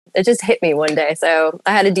It just hit me one day. So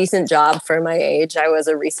I had a decent job for my age. I was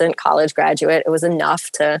a recent college graduate. It was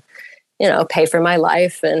enough to, pay for my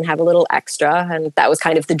life and have a little extra. And that was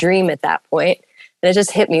kind of the dream at that point. And it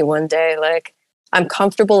just hit me one day, like, I'm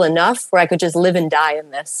comfortable enough where I could just live and die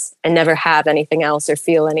in this and never have anything else or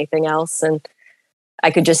feel anything else. And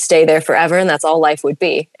I could just stay there forever, and that's all life would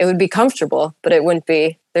be. It would be comfortable, but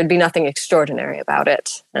there'd be nothing extraordinary about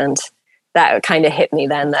it. And that kind of hit me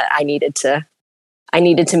then, that I needed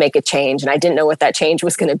to make a change. And I didn't know what that change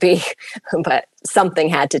was going to be, but something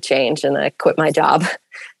had to change. And I quit my job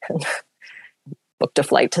and booked a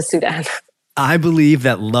flight to Sudan. I believe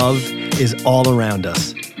that love is all around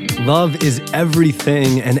us. Love is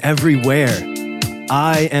everything and everywhere.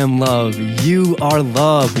 I am love. You are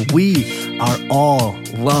love. We are all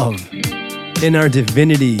love. In our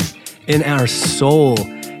divinity, in our soul,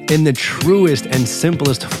 in the truest and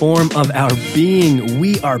simplest form of our being,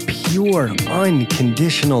 we are pure,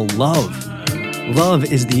 unconditional love.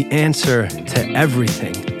 Love is the answer to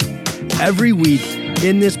everything. Every week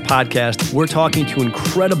in this podcast, we're talking to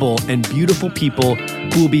incredible and beautiful people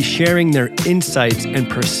who will be sharing their insights and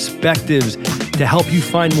perspectives to help you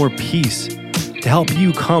find more peace, to help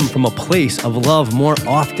you come from a place of love more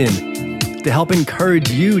often, to help encourage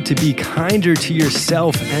you to be kinder to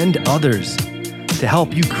yourself and others, to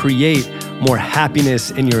help you create more happiness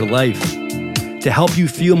in your life, to help you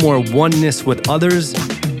feel more oneness with others,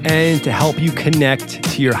 and to help you connect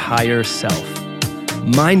to your higher self.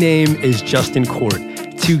 My name is Justin Court.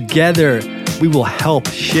 Together, we will help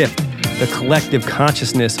shift the collective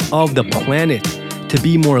consciousness of the planet to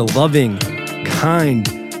be more loving, kind,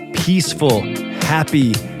 peaceful,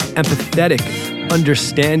 happy, empathetic,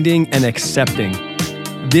 understanding, and accepting.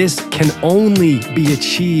 This can only be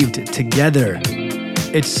achieved together.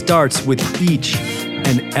 It starts with each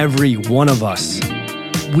and every one of us.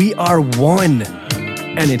 We are one,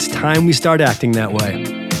 and it's time we start acting that way.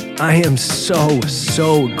 I am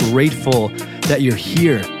so grateful that you're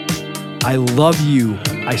here. I love you,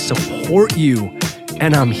 I support you,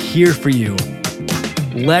 and I'm here for you.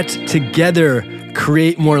 Let's together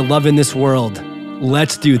create more love in this world.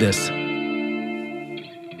 Let's do this.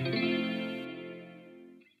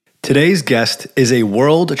 Today's guest is a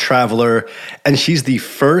world traveler, and she's the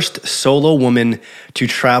first solo woman to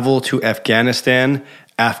travel to Afghanistan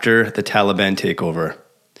after the Taliban takeover.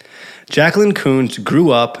 Jacquelyn Kunz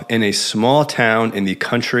grew up in a small town in the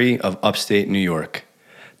country of upstate New York.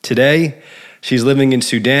 Today, she's living in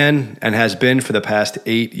Sudan and has been for the past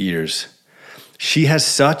 8 years. She has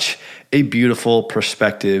such a beautiful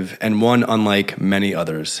perspective and one unlike many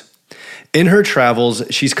others. In her travels,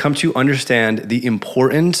 she's come to understand the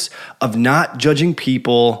importance of not judging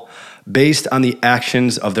people based on the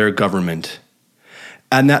actions of their government,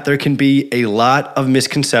 and that there can be a lot of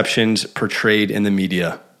misconceptions portrayed in the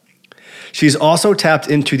media. She's also tapped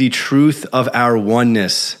into the truth of our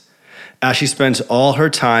oneness, as she spends all her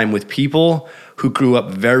time with people who grew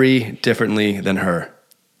up very differently than her.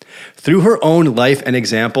 Through her own life and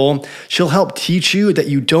example, she'll help teach you that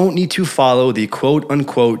you don't need to follow the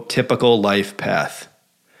quote-unquote typical life path,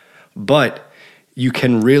 but you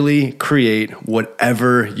can really create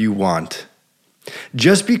whatever you want.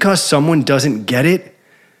 Just because someone doesn't get it,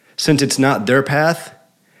 since it's not their path,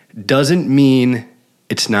 doesn't mean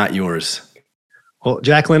it's not yours. Well,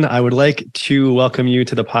 Jacquelyn, I would like to welcome you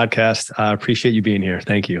to the podcast. I appreciate you being here.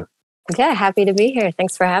 Thank you. Yeah, happy to be here.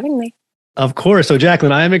 Thanks for having me. Of course. So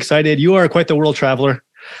Jacquelyn, I am excited. You are quite the world traveler.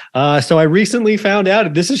 So I recently found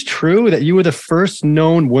out, this is true, that you were the first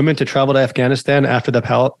known woman to travel to Afghanistan after the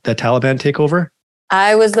Taliban takeover?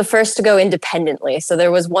 I was the first to go independently. So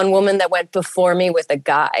there was one woman that went before me with a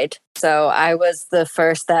guide. So I was the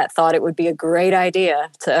first that thought it would be a great idea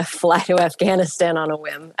to fly to Afghanistan on a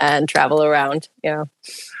whim and travel around. Yeah.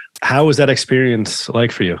 How was that experience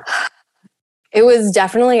like for you? It was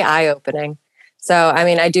definitely eye-opening. So, I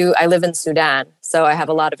mean, I live in Sudan, so I have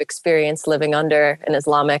a lot of experience living under an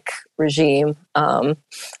Islamic regime,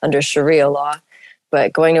 under Sharia law.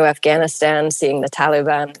 But going to Afghanistan, seeing the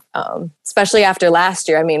Taliban, especially after last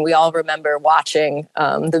year, I mean, we all remember watching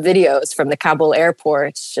the videos from the Kabul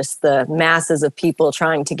airport, just the masses of people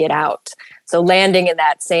trying to get out. So landing in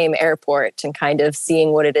that same airport and kind of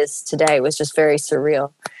seeing what it is today was just very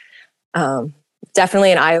surreal.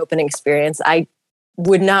 Definitely an eye-opening experience. I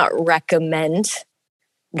would not recommend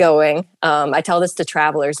going. I tell this to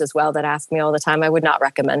travelers as well that ask me all the time. I would not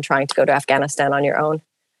recommend trying to go to Afghanistan on your own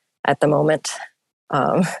at the moment.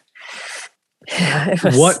 Why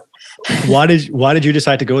did you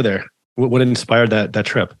decide to go there? What inspired that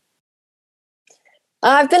trip?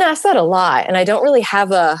 I've been asked that a lot, and I don't really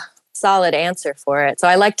have a solid answer for it. So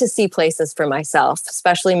I like to see places for myself,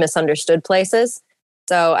 especially misunderstood places.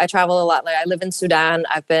 So I travel a lot. Like I live in Sudan.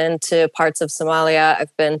 I've been to parts of Somalia.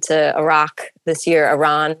 I've been to Iraq this year,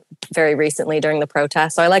 Iran very recently during the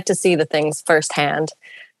protests. So I like to see the things firsthand.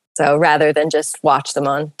 So rather than just watch them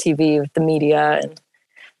on TV with the media. And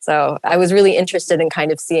so I was really interested in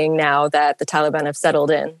kind of seeing now that the Taliban have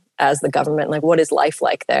settled in as the government, like what is life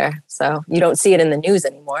like there? So you don't see it in the news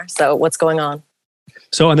anymore. So what's going on?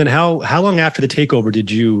 So, and then how long after the takeover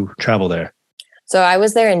did you travel there? So I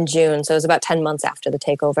was there in June. So it was about 10 months after the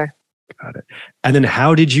takeover. Got it. And then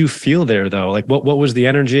how did you feel there though? Like what was the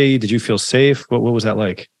energy? Did you feel safe? What was that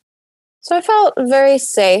like? So I felt very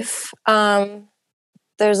safe.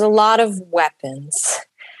 There's a lot of weapons.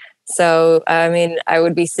 So, I mean, I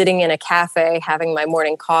would be sitting in a cafe having my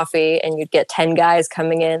morning coffee and you'd get 10 guys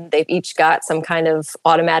coming in. They've each got some kind of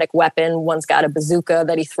automatic weapon. One's got a bazooka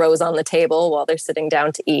that he throws on the table while they're sitting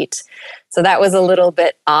down to eat. So that was a little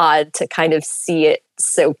bit odd to kind of see it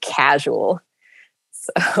so casual.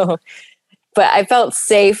 So, but I felt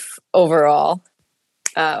safe overall.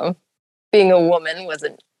 Being a woman was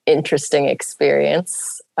an interesting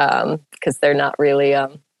experience because they're not really a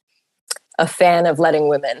fan of letting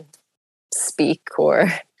women speak or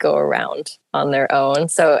go around on their own.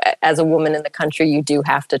 So as a woman in the country, you do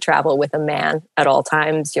have to travel with a man at all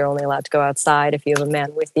times. You're only allowed to go outside if you have a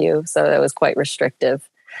man with you. So that was quite restrictive.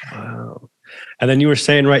 Wow. And then you were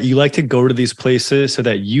saying, right, you like to go to these places so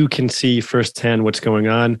that you can see firsthand what's going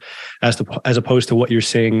on as opposed to what you're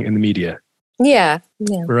seeing in the media. Yeah.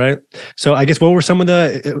 Right. So I guess what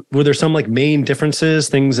were were there some like main differences,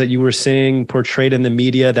 things that you were seeing portrayed in the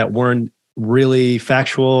media that weren't really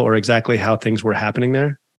factual or exactly how things were happening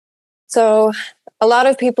there? So a lot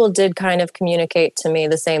of people did kind of communicate to me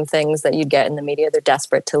the same things that you'd get in the media. They're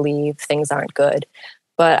desperate to leave. Things aren't good.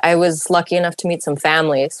 But I was lucky enough to meet some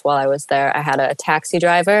families while I was there. I had a taxi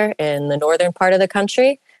driver in the northern part of the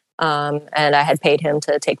country. And I had paid him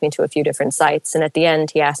to take me to a few different sites. And at the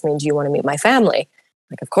end, he asked me, do you want to meet my family?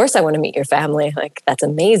 Like, of course I want to meet your family. Like, that's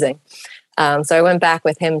amazing. So I went back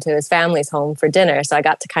with him to his family's home for dinner. So I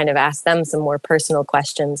got to kind of ask them some more personal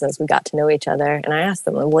questions as we got to know each other. And I asked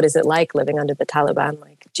them, what is it like living under the Taliban?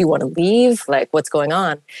 Like, do you want to leave? Like, what's going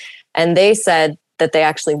on? And they said that they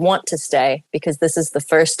actually want to stay because this is the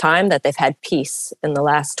first time that they've had peace in the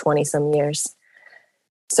last 20 some years.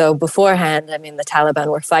 So beforehand, I mean, the Taliban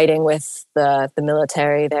were fighting with the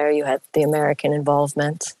military there. You had the American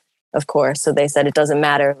involvement, of course. So they said it doesn't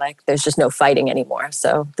matter. Like, there's just no fighting anymore.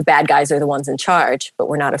 So the bad guys are the ones in charge, but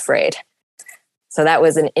we're not afraid. So that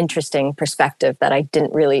was an interesting perspective that I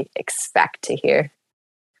didn't really expect to hear.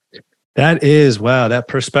 That is, wow, that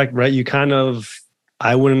perspective, right?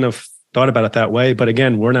 I wouldn't have thought about it that way, but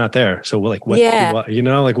again, we're not there. So we're like, what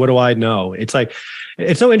do I know? It's like,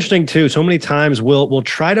 it's so interesting too. So many times we'll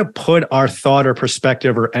try to put our thought or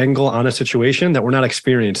perspective or angle on a situation that we're not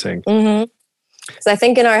experiencing. Mm-hmm. So I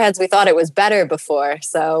think in our heads, we thought it was better before.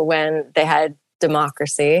 So when they had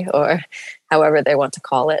democracy or however they want to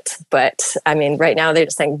call it. But I mean, right now they're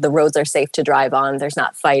just saying the roads are safe to drive on. There's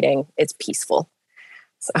not fighting. It's peaceful.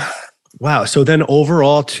 So. Wow. So then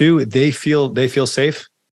overall too, they feel safe?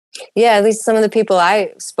 Yeah, at least some of the people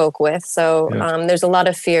I spoke with. So there's a lot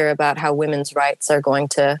of fear about how women's rights are going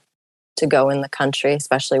to go in the country,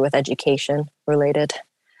 especially with education related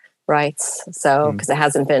rights. So because it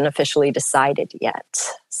hasn't been officially decided yet.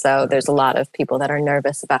 So there's a lot of people that are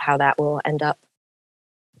nervous about how that will end up.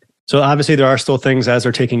 So obviously there are still things as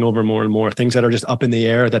they're taking over more and more, things that are just up in the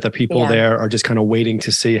air that the people there are just kind of waiting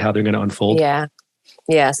to see how they're going to unfold. Yeah.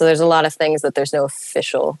 Yeah. So there's a lot of things that there's no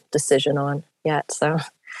official decision on yet. So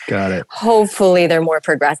got it. Hopefully they're more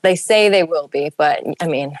progressive. They say they will be, but I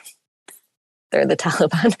mean, they're the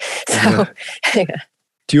Taliban. So yeah.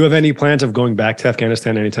 Do you have any plans of going back to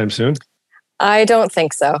Afghanistan anytime soon? I don't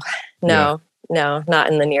think so. No, not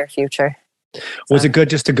in the near future. Was it good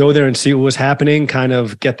just to go there and see what was happening, kind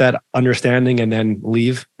of get that understanding and then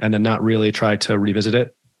leave and then not really try to revisit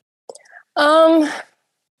it? I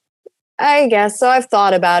guess so. I've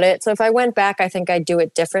thought about it. So if I went back, I think I'd do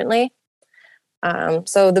it differently.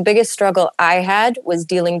 So the biggest struggle I had was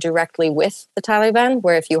dealing directly with the Taliban,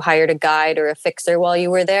 where if you hired a guide or a fixer while you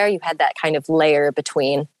were there, you had that kind of layer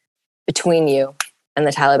between you and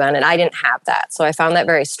the Taliban. And I didn't have that. So I found that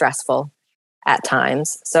very stressful at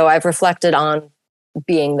times. So I've reflected on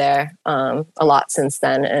being there a lot since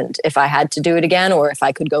then. And if I had to do it again, or if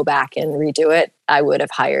I could go back and redo it, I would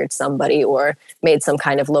have hired somebody or made some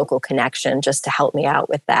kind of local connection just to help me out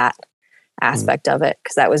with that aspect of it,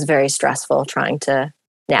 because that was very stressful trying to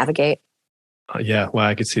navigate. Yeah, well,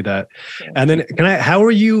 I could see that. And then how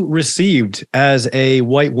were you received as a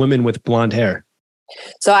white woman with blonde hair?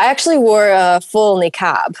 So I actually wore a full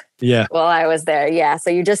niqab Yeah. while I was there. Yeah. So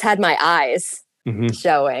you just had my eyes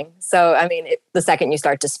showing. So, I mean, the second you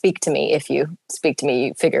start to speak to me, if you speak to me,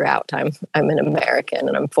 you figure out I'm an American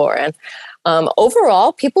and I'm foreign.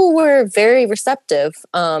 Overall, people were very receptive.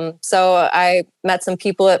 So I met some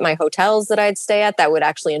people at my hotels that I'd stay at that would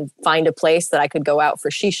actually find a place that I could go out for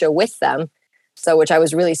shisha with them. So, which I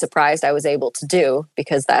was really surprised I was able to do,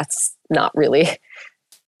 because that's not really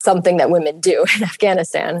something that women do in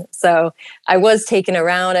Afghanistan. So I was taken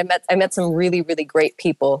around. I met some really, really great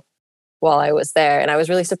people while I was there. And I was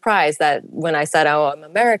really surprised that when I said, oh, I'm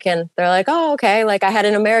American, they're like, oh, okay. Like, I had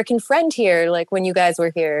an American friend here, like when you guys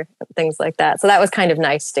were here, things like that. So that was kind of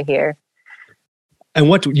nice to hear. And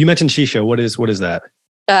what you mentioned shisha, what is that?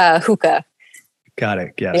 Hookah. Got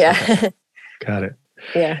it. Yes. Yeah. Okay. Got it.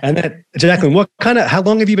 Yeah. And then, Jacquelyn, how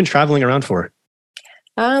long have you been traveling around for?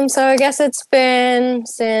 So I guess it's been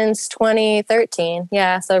since 2013.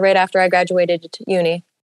 Yeah. So right after I graduated uni.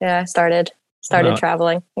 Yeah, I started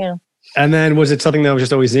traveling. Yeah. And then was it something that was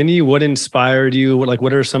just always in you? What inspired you?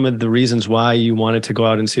 What are some of the reasons why you wanted to go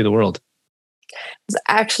out and see the world?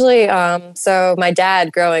 Actually, so my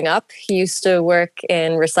dad growing up, he used to work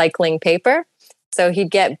in recycling paper. So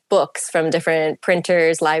he'd get books from different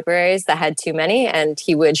printers, libraries that had too many, and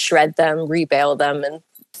he would shred them, rebale them, and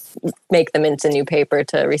make them into new paper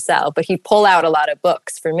to resell. But he'd pull out a lot of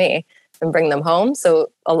books for me and bring them home.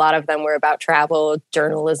 So a lot of them were about travel,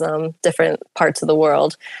 journalism, different parts of the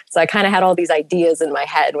world. So I kind of had all these ideas in my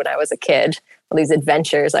head when I was a kid, all these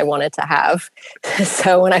adventures I wanted to have.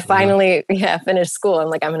 So when I finally finished school, I'm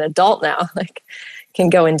like, I'm an adult now, like can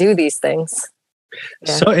go and do these things.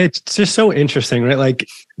 Yeah. So it's just so interesting, right? Like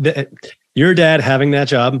your dad having that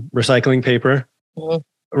job, recycling paper,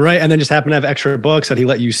 right? And then just happened to have extra books that he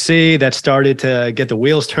let you see that started to get the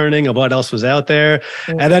wheels turning of what else was out there.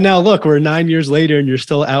 And then now look, we're 9 years later and you're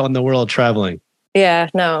still out in the world traveling. Yeah,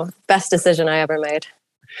 no, best decision I ever made.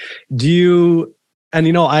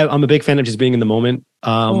 I'm a big fan of just being in the moment.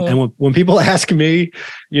 And when people ask me,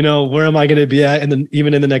 where am I going to be at? And then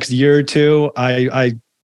even in the next year or two, I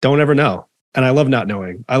don't ever know. And I love not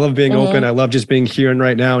knowing. I love being open. I love just being here and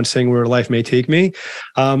right now and seeing where life may take me.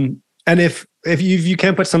 And if you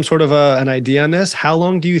can put some sort of an idea on this, how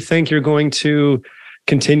long do you think you're going to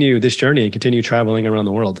continue this journey and continue traveling around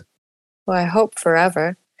the world? Well, I hope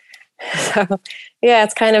forever. So, yeah,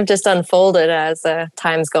 it's kind of just unfolded as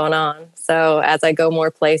time's going on. So as I go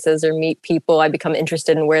more places or meet people, I become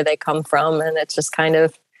interested in where they come from. And it's just kind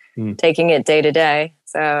of taking it day to day.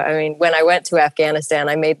 So, I mean, when I went to Afghanistan,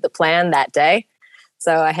 I made the plan that day.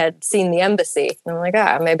 So I had seen the embassy. And I'm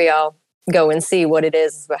like, maybe I'll go and see what it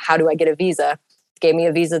is. How do I get a visa? Gave me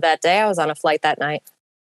a visa that day. I was on a flight that night.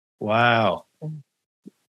 Wow.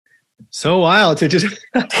 So wild to just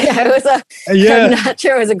I'm not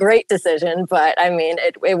sure it was a great decision, but I mean,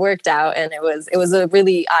 it worked out, and it was a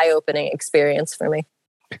really eye-opening experience for me.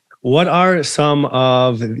 What are some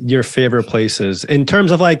of your favorite places in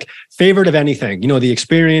terms of like favorite of anything? The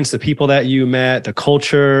experience, the people that you met, the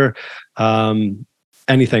culture,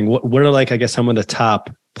 anything. What are like, I guess, some of the top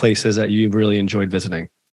places that you've really enjoyed visiting?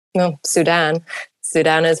 Sudan.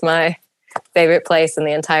 Sudan is my favorite place in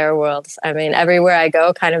the entire world. I mean, everywhere I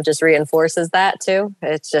go kind of just reinforces that too.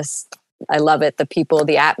 It's just, I love it. The people,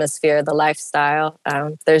 the atmosphere, the lifestyle.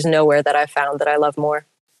 There's nowhere that I've found that I love more.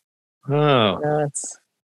 Oh.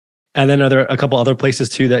 And then are there a couple other places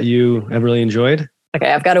too that you have really enjoyed?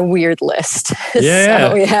 Okay, I've got a weird list.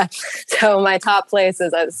 Yeah. So my top place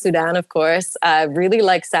is Sudan, of course. I really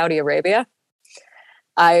like Saudi Arabia.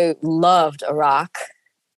 I loved Iraq.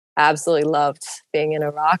 Absolutely loved being in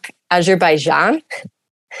Iraq. Azerbaijan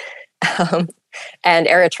and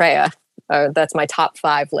Eritrea. That's my top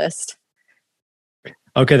 5 list.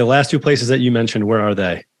 Okay, the last 2 places that you mentioned, where are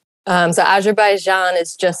they? So Azerbaijan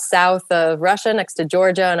is just south of Russia, next to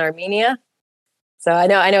Georgia and Armenia. So I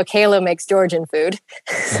know Kayla makes Georgian food.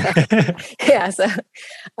 There.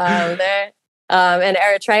 And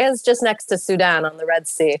Eritrea is just next to Sudan on the Red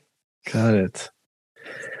Sea. Got it.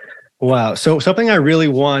 Wow. So something I really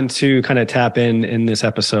want to kind of tap in this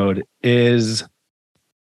episode is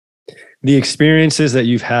the experiences that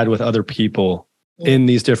you've had with other people in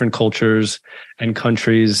these different cultures and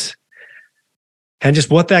countries, and just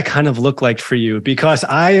what that kind of looked like for you, because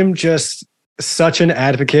I am just such an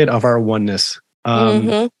advocate of our oneness.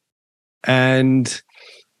 And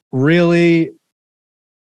really,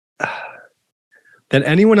 than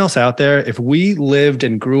anyone else out there, if we lived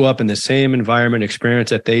and grew up in the same environment experience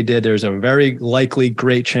that they did, there's a very likely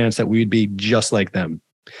great chance that we'd be just like them.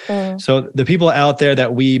 Mm. So the people out there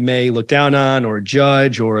that we may look down on or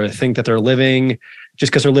judge or think that they're living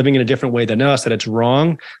just because they're living in a different way than us, that it's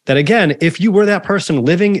wrong, that again, if you were that person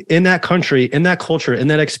living in that country, in that culture, in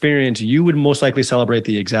that experience, you would most likely celebrate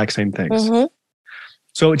the exact same things. Mm-hmm.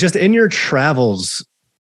 So just in your travels,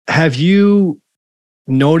 have you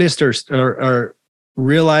noticed or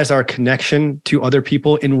realized our connection to other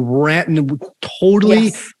people in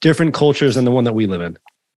totally different cultures than the one that we live in?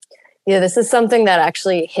 Yeah, this is something that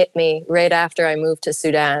actually hit me right after I moved to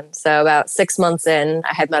Sudan. So about 6 months in,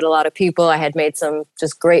 I had met a lot of people. I had made some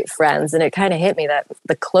just great friends. And it kind of hit me that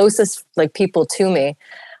the closest people to me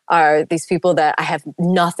are these people that I have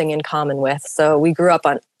nothing in common with. So we grew up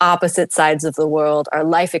on opposite sides of the world. Our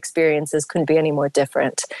life experiences couldn't be any more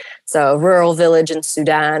different. So rural village in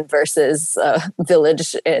Sudan versus a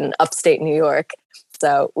village in upstate New York.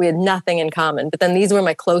 So we had nothing in common. But then these were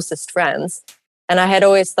my closest friends. And I had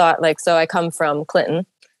always thought, so I come from Clinton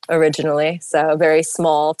originally, so a very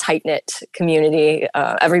small, tight-knit community.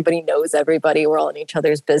 Everybody knows everybody. We're all in each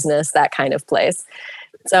other's business, that kind of place.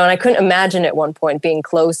 So, and I couldn't imagine at one point being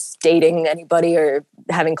close, dating anybody or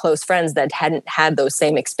having close friends that hadn't had those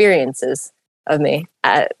same experiences of me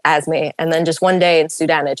as me. And then just one day in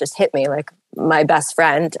Sudan, it just hit me, my best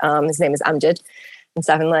friend, his name is Amjad, and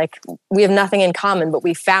stuff. And we have nothing in common, but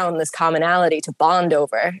we found this commonality to bond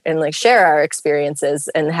over and share our experiences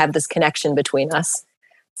and have this connection between us.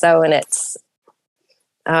 So, and it's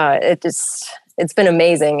been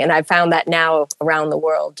amazing. And I've found that now around the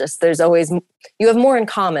world, just there's always, you have more in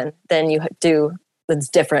common than you do that's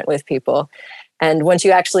different with people. And once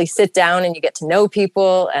you actually sit down and you get to know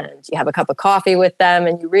people and you have a cup of coffee with them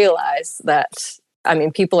and you realize that,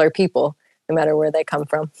 people are people no matter where they come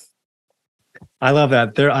from. I love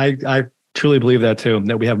that. I truly believe that too,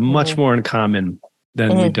 that we have much more in common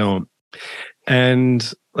than we don't.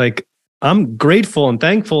 And I'm grateful and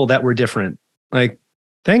thankful that we're different.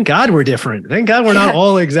 Thank God we're different. Thank God we're not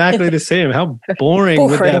all exactly the same. How boring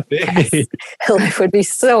would that be? Yes. Life would be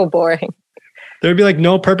so boring. There'd be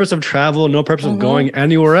no purpose of travel, no purpose of going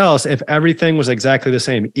anywhere else if everything was exactly the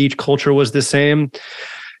same. Each culture was the same.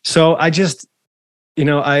 So I just,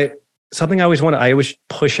 something I always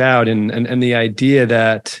push out and the idea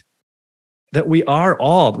that we are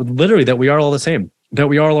all the same, that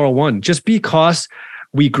we are all one. Just because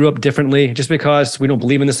we grew up differently, just because we don't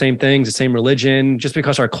believe in the same things, the same religion, just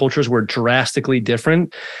because our cultures were drastically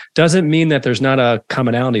different, doesn't mean that there's not a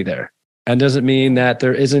commonality there. And doesn't mean that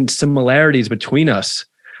there isn't similarities between us.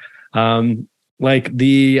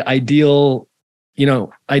 The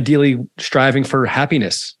ideally striving for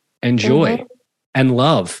happiness and joy and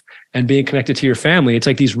love and being connected to your family. It's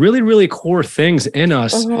these really, really core things in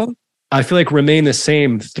us, I feel remain the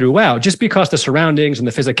same throughout. Just because the surroundings and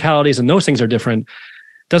the physicalities and those things are different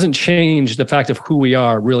doesn't change the fact of who we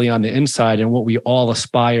are really on the inside and what we all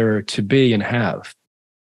aspire to be and have.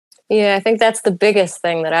 Yeah, I think that's the biggest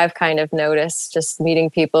thing that I've kind of noticed, just meeting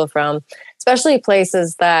people from, especially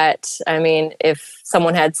places that, if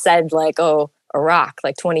someone had said Iraq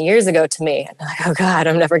 20 years ago to me, I'd be oh God,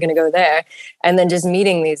 I'm never going to go there. And then just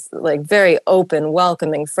meeting these very open,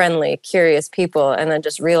 welcoming, friendly, curious people. And then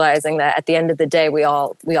just realizing that at the end of the day, we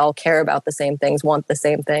all care about the same things, want the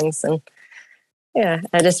same things. And yeah,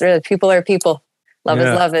 I just really, people are people. Love is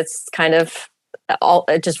love. It's kind of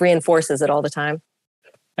it just reinforces it all the time.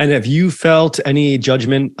 And have you felt any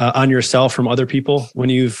judgment on yourself from other people when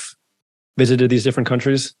you've visited these different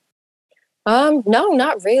countries? No,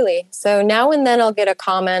 not really. So now and then I'll get a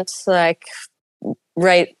comment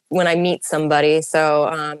right when I meet somebody. So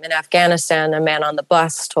in Afghanistan, a man on the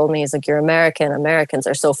bus told me, he's you're American. Americans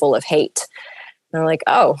are so full of hate. And I'm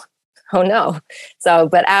oh no. So,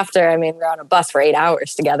 but after, we're on a bus for 8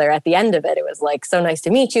 hours together. At the end of it, it was so nice to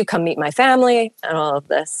meet you. Come meet my family and all of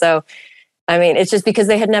this. So, it's just because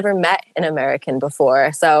they had never met an American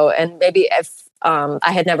before. So, and maybe if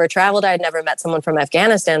I had never traveled, I had never met someone from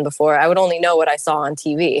Afghanistan before, I would only know what I saw on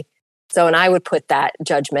TV. So, and I would put that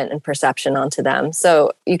judgment and perception onto them.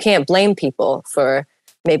 So you can't blame people for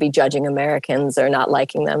maybe judging Americans or not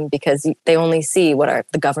liking them because they only see what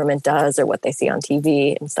the government does or what they see on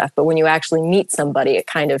TV and stuff. But when you actually meet somebody, it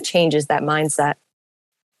kind of changes that mindset.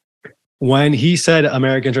 When he said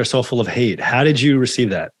Americans are so full of hate, how did you receive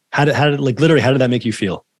that? How did that make you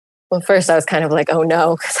feel? Well, first I was kind of oh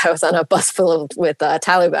no, because I was on a bus full with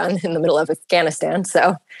Taliban in the middle of Afghanistan.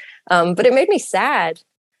 So, but it made me sad.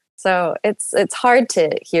 So it's hard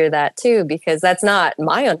to hear that too, because that's not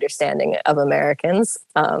my understanding of Americans.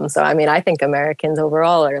 So, I think Americans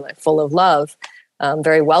overall are full of love,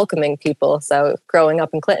 very welcoming people. So growing up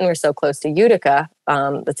in Clinton, we're so close to Utica.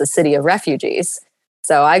 It's a city of refugees.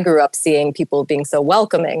 So I grew up seeing people being so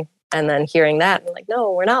welcoming, and then hearing that, I'm like,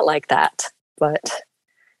 no, we're not like that. But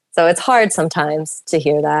so it's hard sometimes to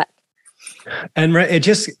hear that. And it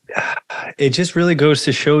just really goes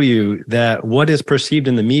to show you that what is perceived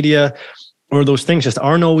in the media or those things just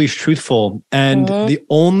aren't always truthful. And the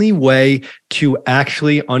only way to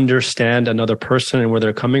actually understand another person and where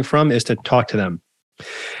they're coming from is to talk to them.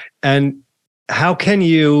 And how can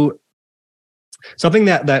you, something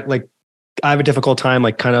that like I have a difficult time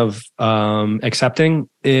like kind of accepting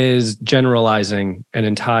is generalizing an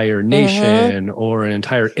entire nation or an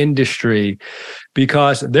entire industry,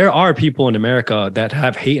 because there are people in America that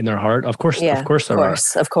have hate in their heart. Of course there are.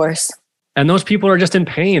 Of course. And those people are just in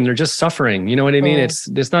pain. They're just suffering. You know what I mean?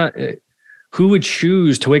 It's not, who would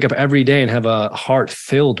choose to wake up every day and have a heart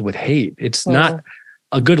filled with hate? It's not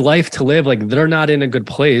a good life to live. Like, they're not in a good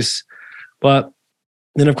place. But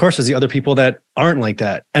then of course there's the other people that aren't like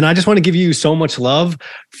that. And I just want to give you so much love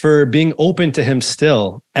for being open to him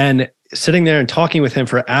still and sitting there and talking with him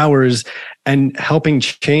for hours and helping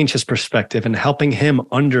change his perspective and helping him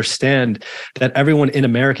understand that everyone in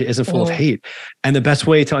America isn't full of hate. And the best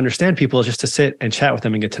way to understand people is just to sit and chat with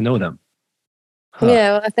them and get to know them.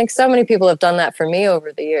 Yeah, well, I think so many people have done that for me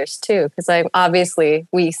over the years too, because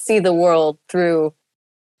we see the world through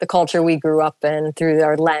the culture we grew up in, through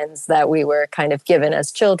our lens that we were kind of given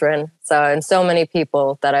as children. And so many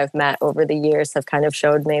people that I've met over the years have kind of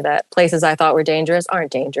showed me that places I thought were dangerous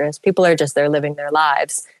aren't dangerous. People are just there living their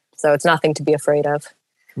lives. So it's nothing to be afraid of.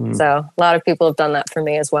 So a lot of people have done that for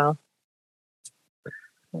me as well.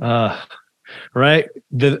 Right.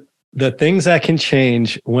 The things that can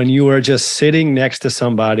change when you are just sitting next to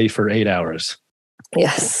somebody for 8 hours.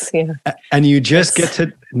 Yes. Yeah. And you just get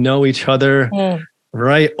to know each other.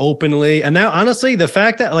 Right, openly. And now, honestly, the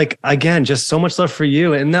fact that, like, again, just so much love for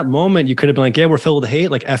you. In that moment, you could have been like, yeah, we're filled with hate.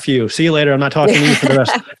 Like, F you. See you later. I'm not talking to you for the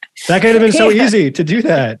rest. That could have been so easy to do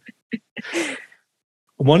that.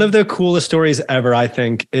 One of the coolest stories ever, I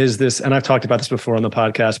think, is this, and I've talked about this before on the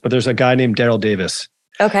podcast, but there's a guy named Daryl Davis.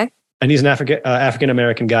 Okay. And he's an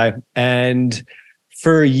African-American guy. And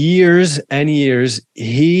for years and years,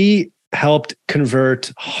 he helped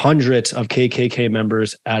convert hundreds of KKK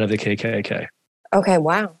members out of the KKK. Okay,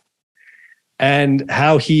 wow. And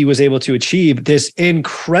how he was able to achieve this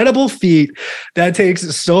incredible feat that takes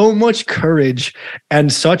so much courage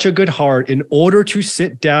and such a good heart in order to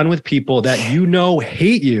sit down with people that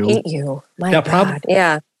hate you. Hate you. My God.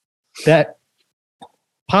 That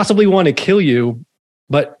possibly want to kill you.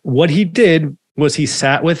 But what he did was he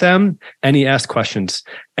sat with them and he asked questions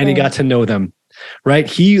and he got to know them. Right?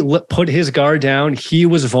 He put his guard down. He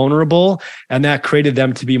was vulnerable, and that created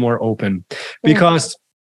them to be more open. Because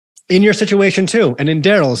in your situation too, and in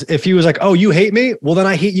Daryl's, if he was like, oh, you hate me? Well, then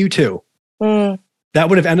I hate you too. That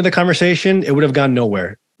would have ended the conversation. It would have gone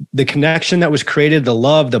nowhere. The connection that was created, the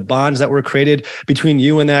love, the bonds that were created between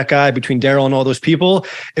you and that guy, between Daryl and all those people,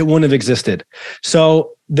 it wouldn't have existed.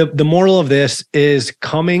 So the moral of this is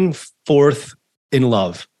coming forth in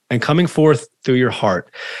love. And coming forth through your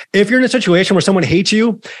heart. If you're in a situation where someone hates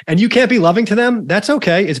you and you can't be loving to them, that's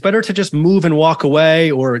okay. It's better to just move and walk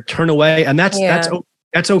away or turn away. And that's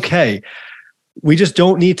okay. We just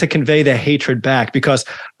don't need to convey the hatred back, because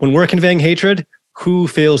when we're conveying hatred, who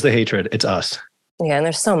feels the hatred? It's us. Yeah, and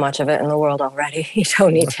there's so much of it in the world already. You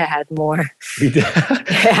don't need to add more. We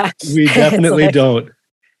definitely don't.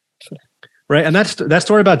 Right. And that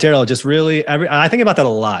story about Daryl just really, I think about that a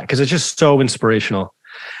lot because it's just so inspirational.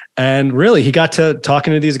 And really, he got to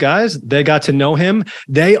talking to these guys. They got to know him.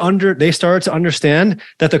 They started to understand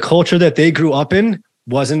that the culture that they grew up in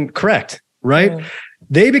wasn't correct, right?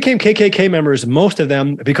 They became KKK members, most of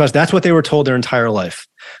them, because that's what they were told their entire life.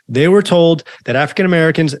 They were told that African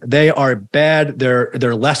Americans, they are bad.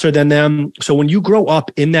 They're lesser than them. So when you grow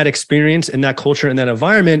up in that experience, in that culture, in that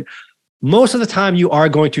environment, most of the time you are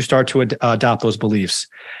going to start to adopt those beliefs.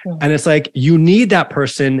 And it's like, you need that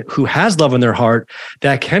person who has love in their heart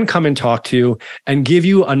that can come and talk to you and give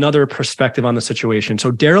you another perspective on the situation.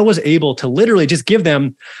 So Daryl was able to literally just give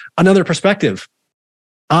them another perspective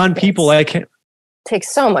on people.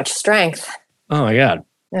 Takes so much strength. Oh my God.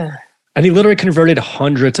 Yeah. And he literally converted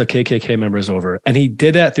hundreds of KKK members over. And he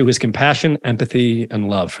did that through his compassion, empathy,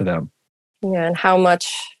 and love for them. Yeah. And how much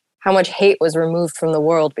hate was removed from the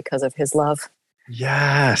world because of his love.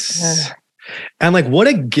 Yes. And like, what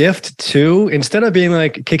a gift too. Instead of being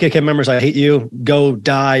like, KKK members, I hate you, go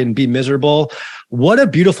die and be miserable. What a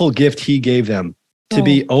beautiful gift he gave them to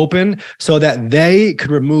be open so that they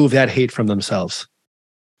could remove that hate from themselves.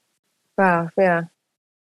 Wow. Yeah.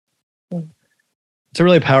 It's a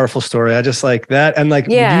really powerful story. I just like that. And like,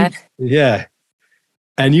 yeah.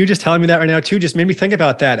 And And you just telling me that right now too, just made me think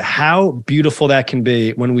about that, how beautiful that can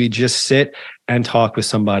be when we just sit and talk with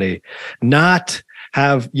somebody, not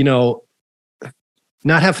have,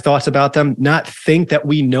 not have thoughts about them, not think that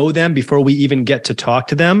we know them before we even get to talk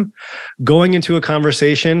to them, going into a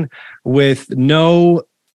conversation with no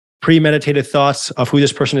premeditated thoughts of who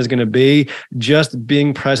this person is going to be, just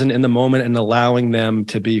being present in the moment and allowing them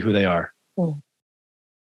to be who they are. No,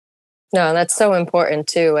 that's so important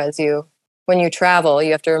too. When you travel,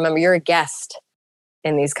 you have to remember you're a guest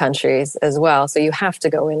in these countries as well. So you have to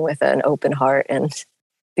go in with an open heart and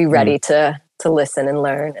be ready to listen and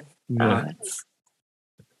learn.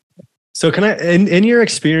 So can I, in your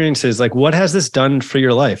experiences, like what has this done for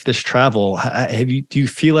your life, this travel? Do you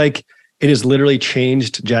feel like it has literally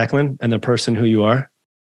changed Jacquelyn and the person who you are?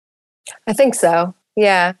 I think so.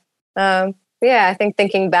 Yeah. I think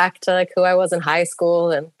thinking back to like who I was in high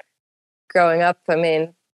school and growing up, I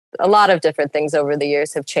mean, a lot of different things over the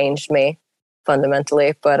years have changed me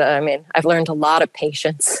fundamentally, but I mean, I've learned a lot of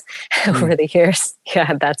patience over the years.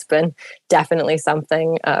 Yeah, that's been definitely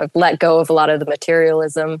something. I've let go of a lot of the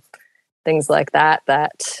materialism, things like that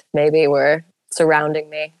maybe were surrounding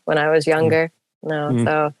me when I was younger.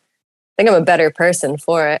 So I think I'm a better person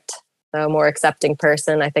for it. A more accepting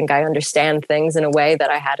person. I think I understand things in a way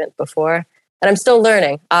that I hadn't before. And I'm still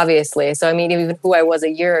learning, obviously. So, I mean, even who I was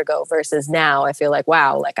a year ago versus now, I feel like,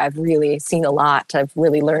 wow, like I've really seen a lot. I've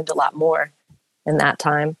really learned a lot more in that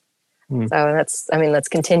time. So that's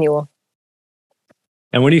continual.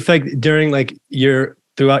 And what do you feel like during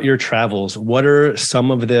throughout your travels, what are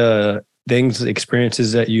some of the things,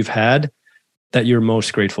 experiences that you've had that you're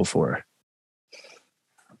most grateful for?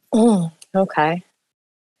 Okay.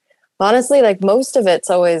 Honestly, like most of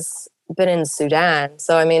it's always been in Sudan.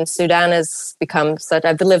 So, I mean, Sudan has become such,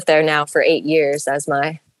 I've lived there now for 8 years as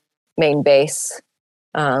my main base.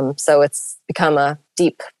 So it's become a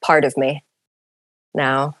deep part of me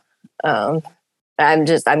now. I'm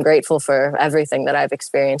grateful for everything that I've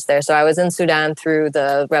experienced there. So I was in Sudan through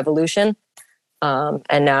the revolution,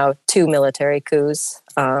 and now 2 military coups,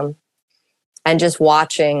 and just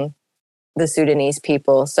watching the Sudanese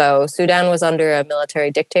people. So Sudan was under a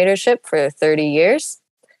military dictatorship for 30 years.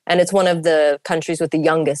 And it's one of the countries with the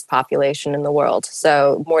youngest population in the world.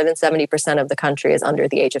 So more than 70% of the country is under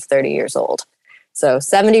the age of 30 years old. So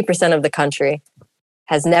 70% of the country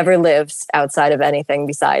has never lived outside of anything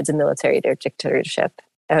besides a military dictatorship.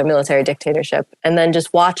 And then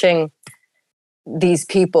just watching these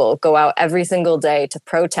people go out every single day to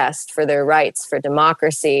protest for their rights, for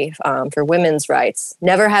democracy, for women's rights,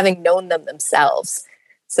 never having known them themselves.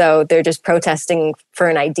 So they're just protesting for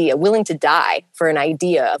an idea, willing to die for an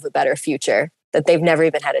idea of a better future that they've never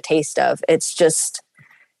even had a taste of.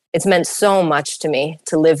 It's meant so much to me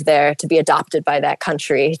to live there, to be adopted by that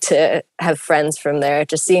country, to have friends from there.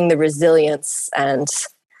 Just seeing the resilience and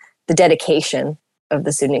the dedication of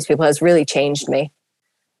the Sudanese people has really changed me.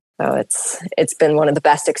 So it's been one of the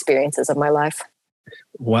best experiences of my life.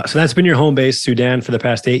 Wow. So that's been your home base, Sudan, for the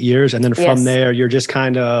past 8 years. And then from there, you're just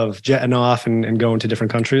kind of jetting off and going to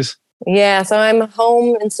different countries? Yeah. So I'm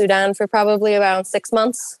home in Sudan for probably around 6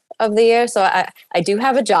 months of the year. So I do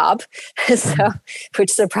have a job,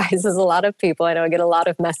 which surprises a lot of people. I know I get a lot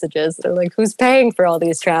of messages. They're like, who's paying for all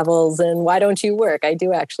these travels? And why don't you work? I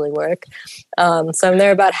do actually work. So I'm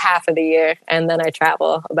there about half of the year. And then I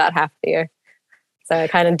travel about half the year. So I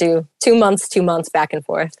kind of do 2 months back and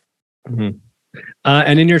forth. Mm-hmm.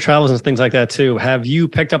 And in your travels and things like that too, have you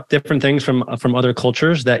picked up different things from other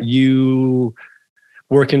cultures that you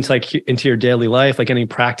work into your daily life, like any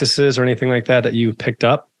practices or anything like that you picked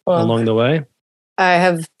up along the way? I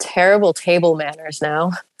have terrible table manners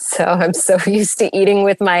now. So I'm so used to eating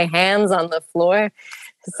with my hands on the floor.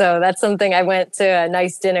 So that's something. I went to a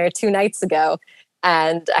nice dinner 2 nights ago,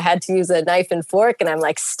 and I had to use a knife and fork, and I'm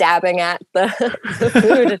like stabbing at the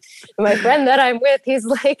food. And my friend that I'm with, he's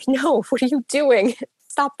like, no, what are you doing?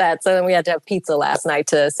 Stop that. So then we had to have pizza last night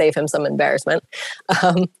to save him some embarrassment.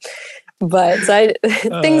 But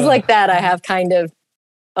things like that I have kind of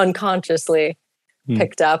unconsciously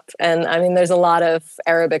picked up. And I mean, there's a lot of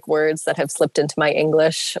Arabic words that have slipped into my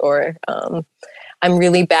English, or I'm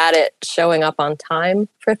really bad at showing up on time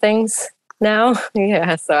for things now.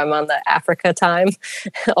 Yeah, so I'm on the Africa time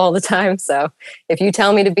all the time. So if you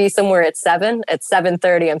tell me to be somewhere at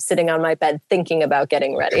 7:30, I'm sitting on my bed thinking about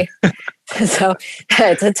getting ready. So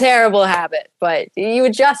it's a terrible habit, but you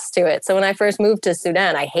adjust to it. So when I first moved to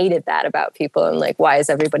Sudan, I hated that about people. I'm like, why is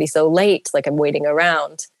everybody so late? Like I'm waiting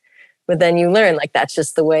around. But then you learn like that's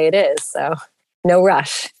just the way it is. So no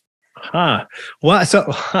rush. Well,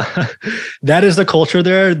 so that is the culture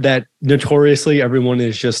there, that notoriously everyone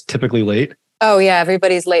is just typically late. Oh yeah,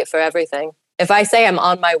 everybody's late for everything. If I say I'm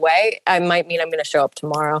on my way, I might mean I'm going to show up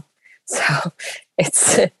tomorrow. So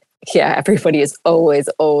it's, yeah, everybody is always,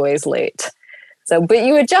 always late. So, but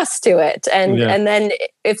you adjust to it. And then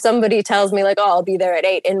if somebody tells me like, oh, I'll be there at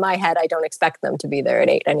 8, in my head, I don't expect them to be there at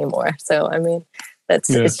 8 anymore. So, I mean,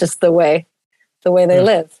 it's just the way they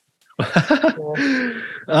live.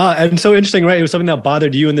 And so interesting, right? It was something that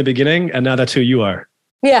bothered you in the beginning, and now that's who you are.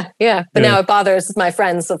 Yeah. But now it bothers my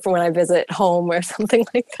friends for when I visit home or something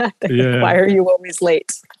like that. Like, why are you always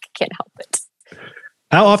late? I can't help it.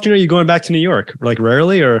 How often are you going back to New York? Like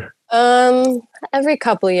rarely, or? Every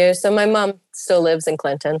couple of years. So my mom still lives in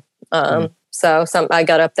Clinton. So I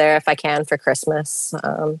got up there if I can for Christmas,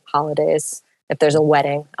 holidays. If there's a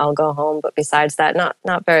wedding, I'll go home. But besides that,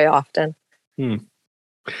 not very often.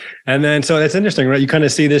 And then, so that's interesting, right? You kind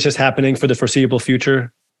of see this just happening for the foreseeable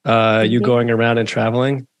future. You going around and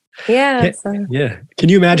traveling. Yeah. Can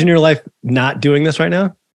you imagine your life not doing this right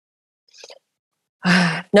now?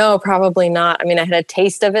 No, probably not. I mean, I had a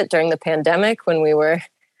taste of it during the pandemic when we were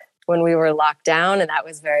locked down, and that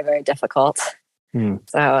was very, very difficult.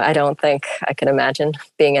 So I don't think I can imagine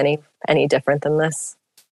being any different than this.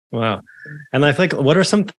 Wow. And I think, what are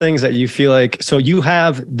some things that you feel like, so you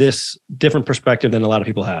have this different perspective than a lot of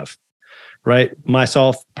people have, right?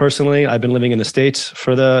 Myself personally, I've been living in the States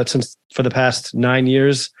for the past 9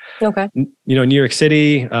 years. Okay. New York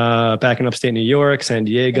City, back in upstate New York, San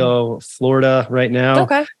Diego, Florida right now.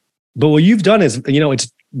 Okay. But what you've done is,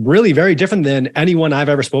 it's really very different than anyone I've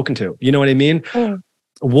ever spoken to. You know what I mean?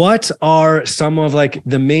 What are some of like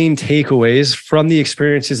the main takeaways from the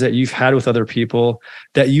experiences that you've had with other people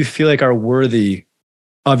that you feel like are worthy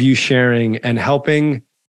of you sharing and helping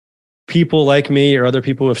people like me or other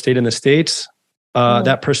people who have stayed in the States,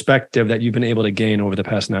 that perspective that you've been able to gain over the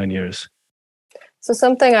past 9 years? So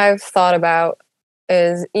something I've thought about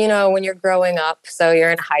is, when you're growing up, so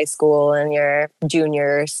you're in high school and you're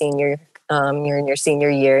junior, senior, you're in your senior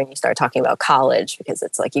year and you start talking about college because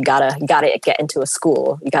it's like, you gotta get into a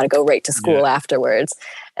school. You gotta go right to school afterwards.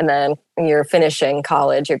 And then you're finishing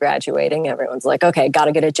college, you're graduating. Everyone's like, okay,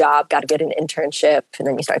 gotta get a job, gotta get an internship. And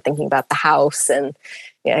then you start thinking about the house and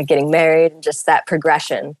getting married and just that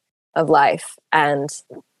progression of life. And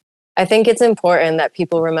I think it's important that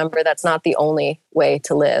people remember that's not the only way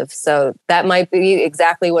to live. So that might be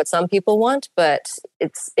exactly what some people want, but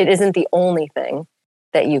it isn't the only thing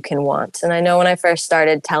that you can want. And I know when I first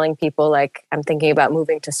started telling people, like, I'm thinking about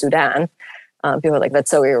moving to Sudan, people were like,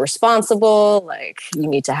 that's so irresponsible. Like, you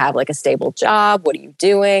need to have like a stable job. What are you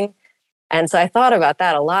doing? And so I thought about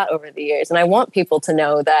that a lot over the years. And I want people to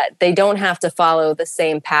know that they don't have to follow the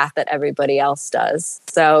same path that everybody else does.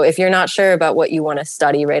 So if you're not sure about what you want to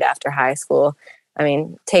study right after high school, I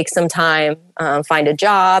mean, take some time, find a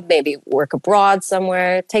job, maybe work abroad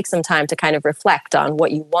somewhere, take some time to kind of reflect on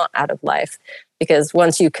what you want out of life. Because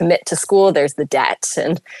once you commit to school, there's the debt.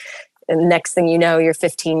 And next thing you know, you're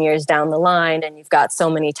 15 years down the line and you've got so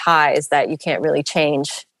many ties that you can't really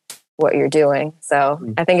change what you're doing. So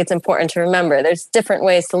I think it's important to remember there's different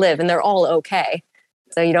ways to live and they're all okay.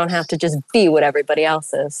 So you don't have to just be what everybody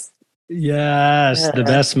else is. Yes, the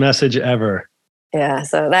best message ever. Yeah,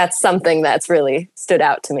 so that's something that's really stood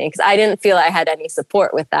out to me because I didn't feel I had any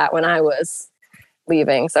support with that when I was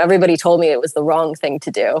leaving. So everybody told me it was the wrong thing to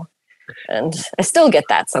do. And I still get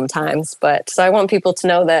that sometimes, but so I want people to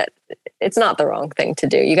know that it's not the wrong thing to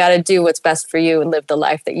do. You got to do what's best for you and live the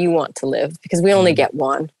life that you want to live because we only get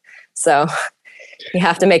one. So you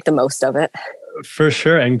have to make the most of it. For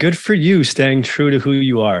sure. And good for you staying true to who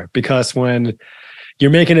you are, because when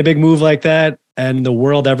you're making a big move like that and the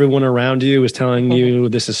world, everyone around you is telling you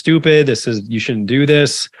this is stupid, you shouldn't do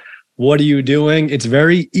this. What are you doing? It's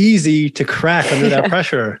very easy to crack under that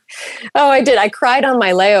pressure. Oh, I did. I cried on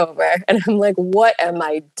my layover and I'm like, what am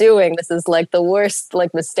I doing? This is like the worst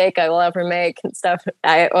mistake I will ever make and stuff.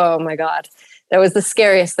 Oh my God. That was the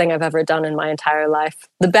scariest thing I've ever done in my entire life.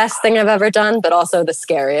 The best thing I've ever done, but also the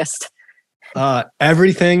scariest.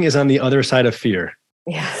 Everything is on the other side of fear.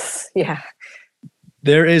 Yes. Yeah.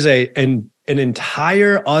 There is an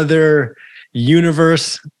entire other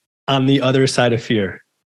universe on the other side of fear.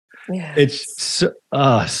 Yes. It's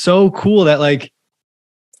so cool that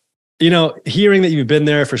hearing that you've been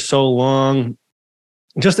there for so long,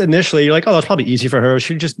 just initially you're like, oh, that's probably easy for her.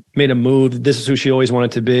 She just made a move. This is who she always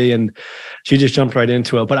wanted to be. And she just jumped right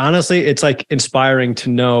into it. But honestly, it's like inspiring to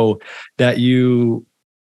know that you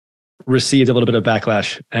received a little bit of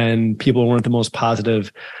backlash and people weren't the most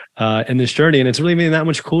positive in this journey. And it's really made that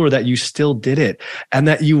much cooler that you still did it and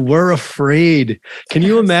that you were afraid. Can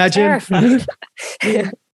you imagine?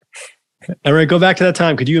 All right, go back to that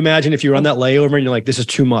time. Could you imagine if you were on that layover and you're like, this is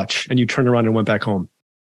too much, and you turned around and went back home?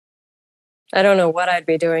 I don't know what I'd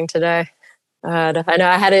be doing today. I know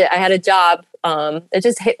I had a job. It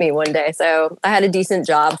just hit me one day. So I had a decent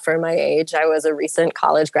job for my age. I was a recent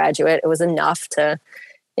college graduate. It was enough to,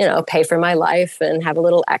 pay for my life and have a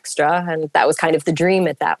little extra. And that was kind of the dream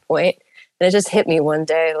at that point. And it just hit me one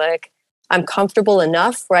day, like, I'm comfortable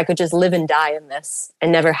enough where I could just live and die in this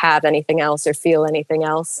and never have anything else or feel anything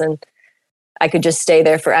else. And I could just stay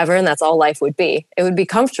there forever. And that's all life would be. It would be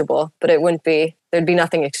comfortable, but there'd be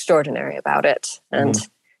nothing extraordinary about it. And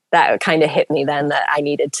that kind of hit me then, that I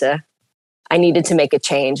needed to make a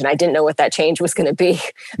change. And I didn't know what that change was going to be,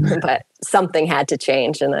 but something had to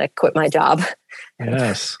change. And I quit my job.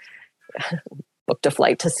 Yes. Booked a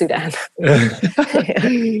flight to Sudan. As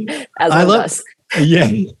one does. Yeah.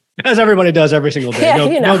 As everybody does every single day.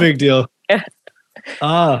 Yeah, no big deal. Yeah.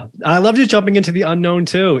 I love just jumping into the unknown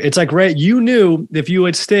too. It's like, right, you knew if you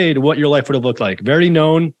had stayed what your life would have looked like. Very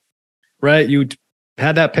known, right? You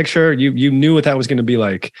had that picture. You knew what that was going to be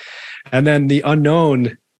like. And then the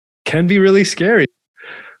unknown can be really scary.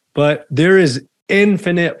 But there is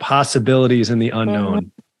infinite possibilities in the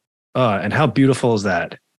unknown. And how beautiful is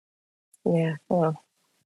that? Yeah. Well.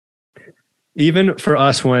 Even for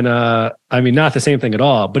us when, not the same thing at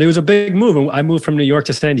all, but it was a big move. I moved from New York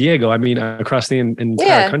to San Diego. Across the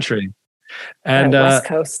entire country. And West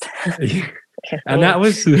Coast. And that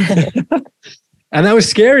was, and that was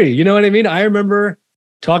scary. You know what I mean? I remember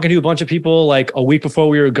talking to a bunch of people like a week before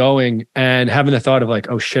we were going and having the thought of like,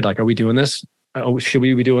 oh shit, like, are we doing this? Oh, should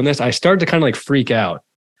we be doing this? I started to kind of like freak out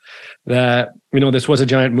that, this was a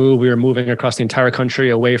giant move. We were moving across the entire country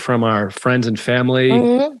away from our friends and family.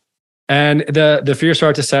 And the fear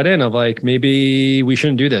started to set in of like, maybe we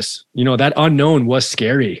shouldn't do this. That unknown was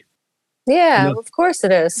scary. Yeah, of course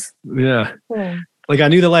it is. Yeah. Like I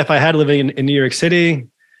knew the life I had living in New York City.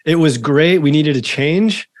 It was great. We needed to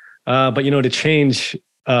change. But to change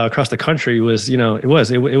across the country was, it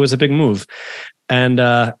was a big move. And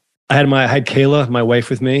I had Kayla, my wife,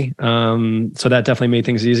 with me. So that definitely made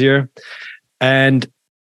things easier. And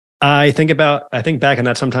I think back on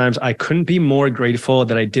that sometimes. I couldn't be more grateful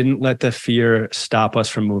that I didn't let the fear stop us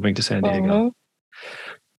from moving to San Diego.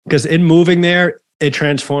 Because in moving there, it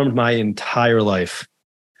transformed my entire life.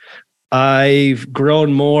 I've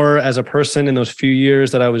grown more as a person in those few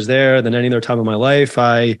years that I was there than any other time in my life.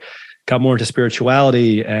 I got more into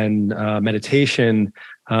spirituality and meditation.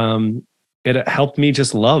 It helped me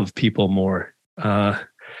just love people more.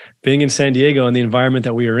 Being in San Diego and the environment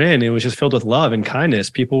that we were in, it was just filled with love and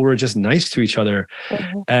kindness. People were just nice to each other.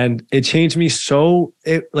 And it changed me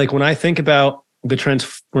like when I think about the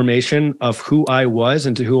transformation of who I was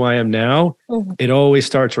into who I am now, it always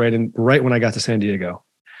starts right when I got to San Diego.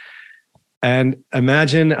 And I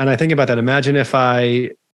think about that. Imagine if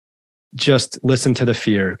I just listened to the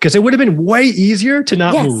fear, because it would have been way easier to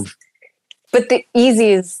not move. But the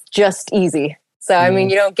easy is just easy. So,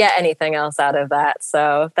 you don't get anything else out of that.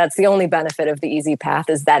 So that's the only benefit of the easy path,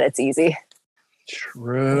 is that it's easy.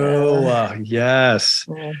 True. Yes.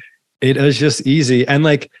 It is just easy. And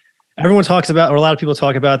like everyone talks about, or a lot of people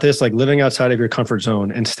talk about this, like living outside of your comfort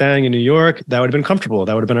zone and staying in New York, that would have been comfortable.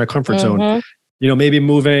 That would have been our comfort zone. Maybe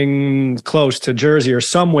moving close to Jersey or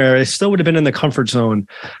somewhere, it still would have been in the comfort zone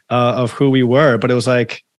of who we were. But it was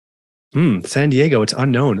like, San Diego, it's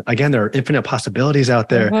unknown. Again, there are infinite possibilities out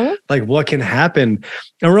there. Like what can happen?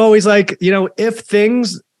 And we're always like, if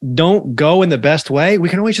things don't go in the best way, we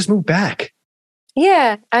can always just move back.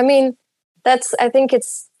 Yeah. I think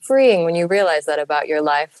it's freeing when you realize that about your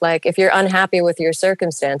life. Like if you're unhappy with your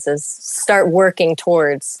circumstances, start working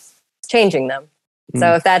towards changing them.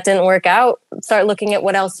 So if that didn't work out, start looking at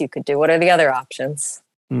what else you could do. What are the other options?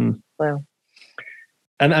 Well.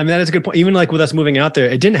 And that is a good point. Even like with us moving out there,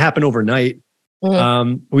 it didn't happen overnight.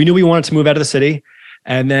 We knew we wanted to move out of the city.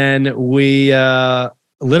 And then we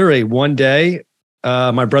literally one day,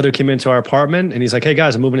 my brother came into our apartment and he's like, hey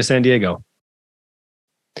guys, I'm moving to San Diego.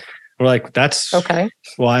 We're like, that's okay,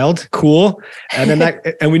 wild, cool. And then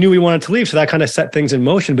and we knew we wanted to leave. So that kind of set things in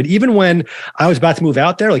motion. But even when I was about to move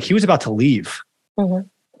out there, like he was about to leave.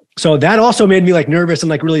 So that also made me like nervous and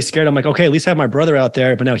like really scared. I'm like, okay, at least I have my brother out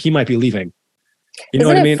there, but now he might be leaving.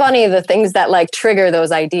 Isn't it funny, the things that like trigger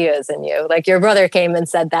those ideas in you? Like your brother came and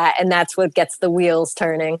said that, and that's what gets the wheels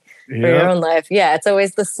turning for your own life. Yeah, it's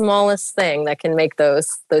always the smallest thing that can make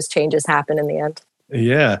those changes happen in the end.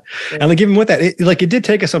 Yeah. And like even with that, it did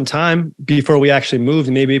take us some time before we actually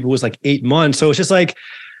moved. Maybe it was like 8 months. So it's just like,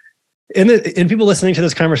 in people listening to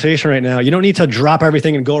this conversation right now, you don't need to drop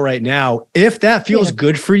everything and go right now. If that feels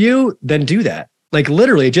good for you, then do that. Like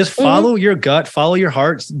literally just follow your gut, follow your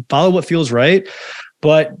heart, follow what feels right.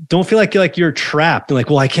 But don't feel like you're trapped. Like,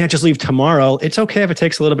 well, I can't just leave tomorrow. It's okay if it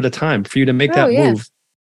takes a little bit of time for you to make that move.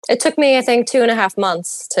 It took me, I think, 2.5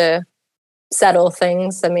 months to settle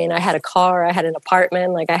things. I mean, I had a car, I had an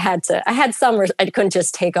apartment. Like I had I couldn't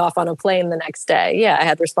just take off on a plane the next day. Yeah, I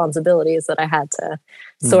had responsibilities that I had to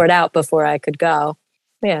sort out before I could go.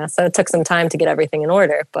 Yeah, so it took some time to get everything in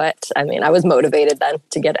order. But I mean, I was motivated then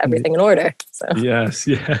to get everything in order. So yes,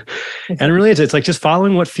 yeah. And really, it's like just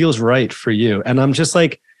following what feels right for you. And I'm just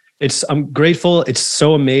like, I'm grateful. It's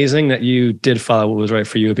so amazing that you did follow what was right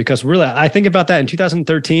for you, because really, I think about that in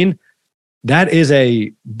 2013, that is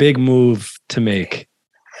a big move to make.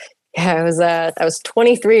 Yeah, I was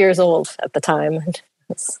 23 years old at the time.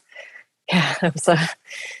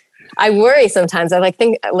 I worry sometimes. I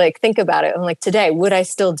think about it. I'm like, today, would I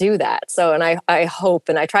still do that? So, and I hope,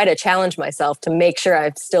 and I try to challenge myself to make sure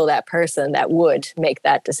I'm still that person that would make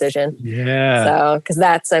that decision. Yeah. So, because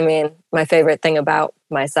that's, I mean, my favorite thing about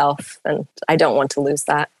myself, and I don't want to lose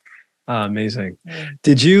that. Amazing.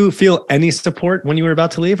 Did you feel any support when you were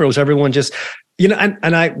about to leave, or was everyone just, when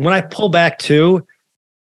I pull back too,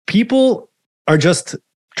 people are just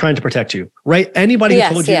trying to protect you, right? Anybody who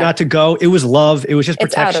told you not to go, it was love. It was just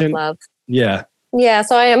protection. It's out of love. Yeah. Yeah.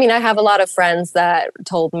 So, I mean, I have a lot of friends that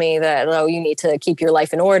told me that, oh, you need to keep your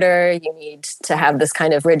life in order. You need to have this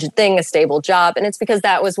kind of rigid thing, a stable job. And it's because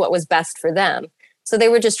that was what was best for them. So they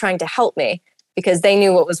were just trying to help me because they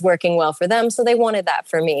knew what was working well for them. So they wanted that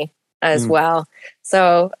for me as well.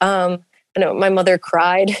 So, I know my mother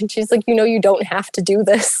cried and she's like, you don't have to do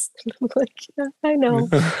this. And I'm like, yeah, I know.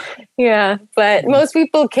 Yeah. But most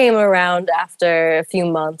people came around after a few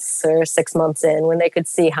months or 6 months in when they could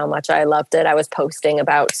see how much I loved it. I was posting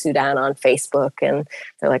about Sudan on Facebook and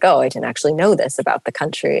they're like, oh, I didn't actually know this about the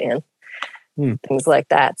country and things like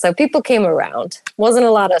that. So people came around. Wasn't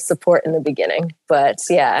a lot of support in the beginning, but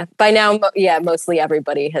yeah, by now, mostly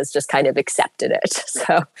everybody has just kind of accepted it.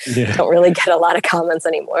 So don't really get a lot of comments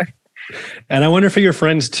anymore. And I wonder for your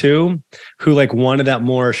friends too, who like wanted that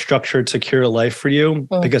more structured, secure life for you,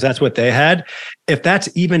 because that's what they had. If that's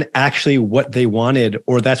even actually what they wanted,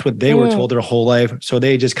 or that's what they were told their whole life. So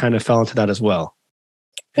they just kind of fell into that as well.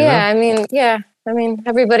 You know? I mean,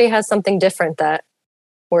 everybody has something different that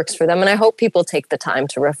works for them. And I hope people take the time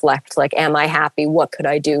to reflect, like, am I happy? What could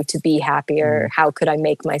I do to be happier? How could I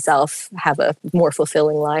make myself have a more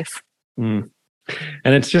fulfilling life?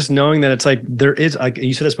 And it's just knowing that it's like, there is, like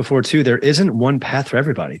you said this before too, there isn't one path for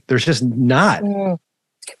everybody. There's just not. But again,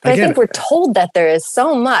 I think we're told that there is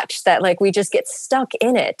so much that like we just get stuck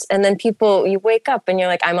in it. And then you wake up and you're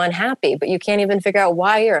like, I'm unhappy, but you can't even figure out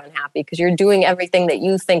why you're unhappy because you're doing everything that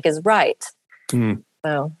you think is right.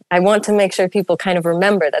 So I want to make sure people kind of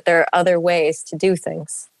remember that there are other ways to do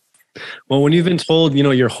things. Well, when you've been told,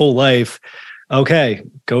 your whole life, okay,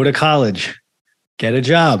 go to college, get a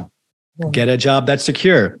job. Get a job that's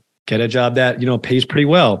secure. Get a job that, pays pretty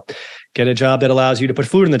well. Get a job that allows you to put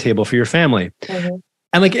food on the table for your family. And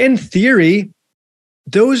like in theory,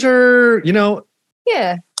 those are,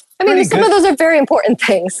 Yeah. I mean, some of those are very important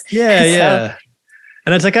things. Yeah, yeah.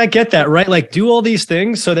 And it's like, I get that, right? Like do all these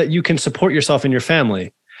things so that you can support yourself and your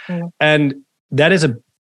family. And that is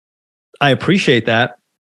I appreciate that,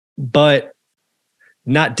 but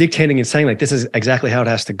not dictating and saying like, this is exactly how it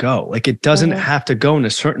has to go. Like it doesn't have to go in a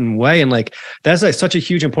certain way. And like, that's like such a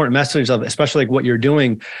huge important message of, especially like what you're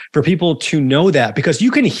doing for people to know that, because you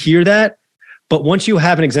can hear that, but once you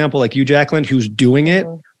have an example like you, Jacquelyn, who's doing it,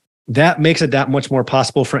 that makes it that much more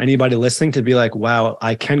possible for anybody listening to be like, wow,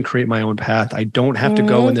 I can create my own path. I don't have to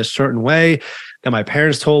go in this certain way that my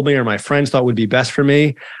parents told me or my friends thought would be best for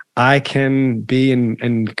me. I can be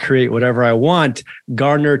and create whatever I want,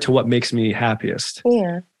 garner to what makes me happiest.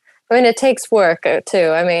 Yeah. I mean, it takes work too.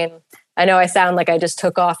 I mean, I know I sound like I just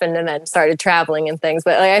took off and then started traveling and things,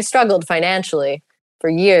 but like I struggled financially for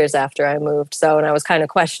years after I moved. So, and I was kind of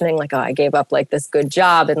questioning like, oh, I gave up like this good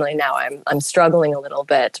job and like now I'm struggling a little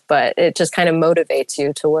bit, but it just kind of motivates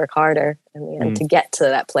you to work harder in the end to get to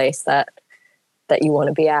that place that you want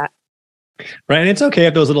to be at. Right. And it's okay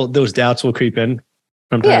if those doubts will creep in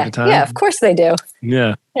from time to time. Yeah, of course they do.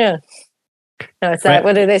 Yeah. Yeah. No, it's that,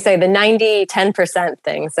 what do they say? The 10%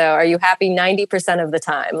 thing. So are you happy 90% of the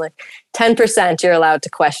time? Like 10%, you're allowed to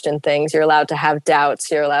question things. You're allowed to have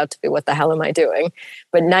doubts. You're allowed to be, what the hell am I doing?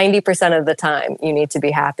 But 90% of the time, you need to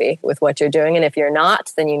be happy with what you're doing. And if you're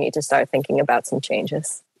not, then you need to start thinking about some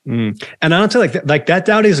changes. And honestly, like that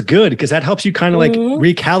doubt is good because that helps you kind of like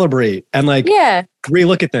recalibrate and like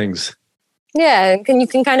relook at things. Yeah. And you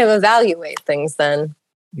can kind of evaluate things then.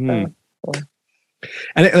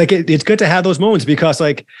 And it's good to have those moments because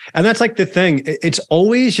and that's like the thing. It's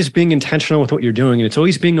always just being intentional with what you're doing. And it's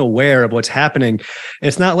always being aware of what's happening.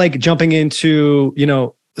 It's not like jumping into,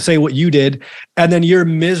 say what you did, and then you're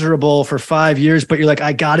miserable for 5 years, but you're like,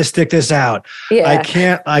 I got to stick this out. Yeah. I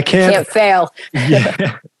can't fail.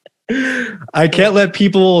 Yeah. I can't let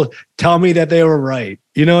people tell me that they were right.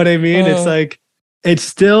 You know what I mean? It's like, it's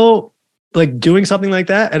still like doing something like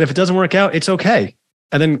that. And if it doesn't work out, it's okay.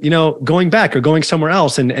 And then, going back or going somewhere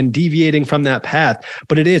else and deviating from that path.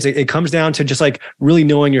 But it comes down to just like really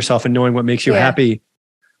knowing yourself and knowing what makes you happy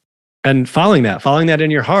and following that in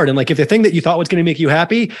your heart. And like, if the thing that you thought was going to make you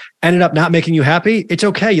happy ended up not making you happy, it's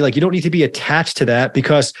okay. You don't need to be attached to that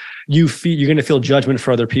because you're going to feel judgment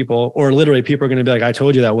for other people, or literally people are going to be like, I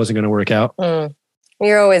told you that wasn't going to work out.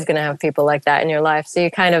 You're always going to have people like that in your life. So you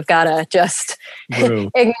kind of got to just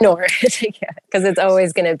ignore it because it's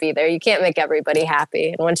always going to be there. You can't make everybody happy.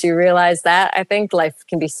 And once you realize that, I think life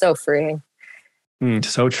can be so freeing.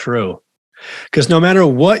 So true. Because no matter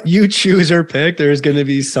what you choose or pick, there's going to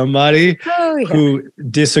be somebody who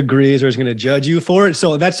disagrees or is going to judge you for it.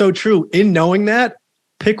 So that's so true. In knowing that,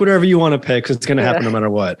 pick whatever you want to pick because it's going to happen no matter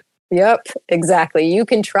what. Yep, exactly. You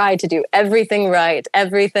can try to do everything right,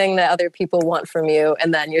 everything that other people want from you,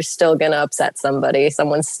 and then you're still going to upset somebody.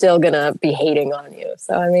 Someone's still going to be hating on you.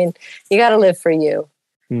 So, I mean, you got to live for you.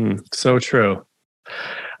 So true.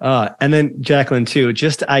 And then Jacquelyn too,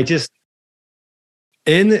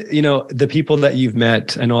 in, the people that you've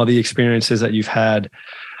met and all the experiences that you've had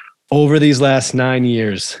over these last 9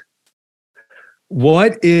 years,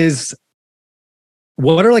 what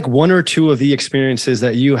are like one or two of the experiences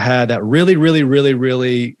that you had that really, really, really,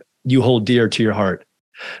 really you hold dear to your heart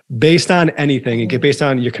based on anything, based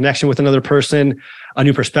on your connection with another person, a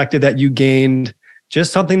new perspective that you gained,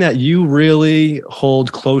 just something that you really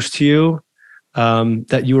hold close to you,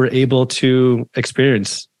 that you were able to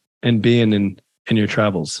experience and be in your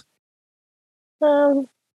travels?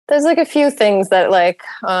 There's like a few things that I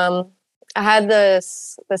had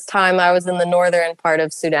this time I was in the northern part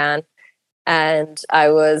of Sudan. And I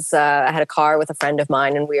had a car with a friend of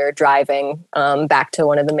mine, and we were driving back to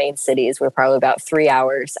one of the main cities. We were probably about 3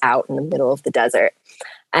 hours out in the middle of the desert.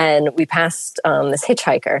 And we passed this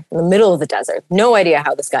hitchhiker in the middle of the desert. No idea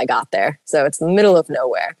how this guy got there. So it's the middle of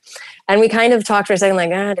nowhere. And we kind of talked for a second,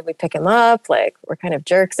 did we pick him up? Like, we're kind of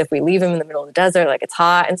jerks if we leave him in the middle of the desert, like it's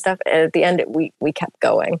hot and stuff. And at the end, we kept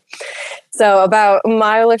going. So about a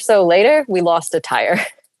mile or so later, we lost a tire.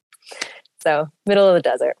 So middle of the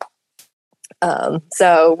desert.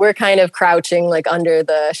 So we're kind of crouching under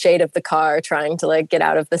the shade of the car, trying to get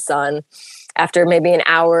out of the sun. After maybe an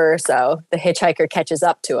hour or so, the hitchhiker catches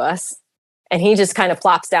up to us, and he just kind of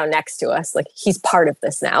plops down next to us. Like he's part of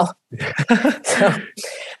this now.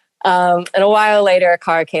 And a while later, a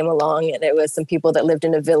car came along, and it was some people that lived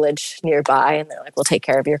in a village nearby. And they're like, we'll take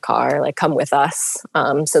care of your car. Come with us.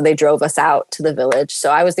 So they drove us out to the village.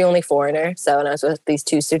 So I was the only foreigner. And I was with these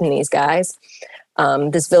two Sudanese guys.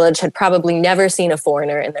 This village had probably never seen a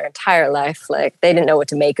foreigner in their entire life. They didn't know what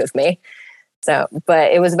to make of me.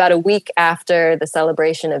 But it was about a week after the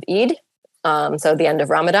celebration of Eid. So the end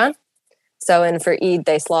of Ramadan. And for Eid,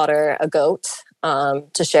 they slaughter a goat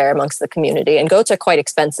to share amongst the community. And goats are quite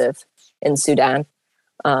expensive in Sudan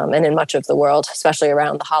and in much of the world, especially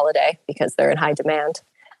around the holiday because they're in high demand.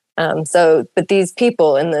 But these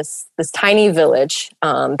people in this tiny village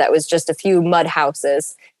that was just a few mud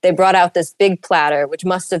houses, they brought out this big platter, which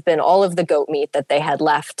must have been all of the goat meat that they had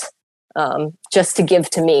left just to give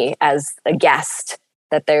to me as a guest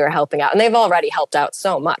that they were helping out. And they've already helped out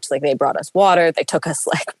so much. They brought us water. They took us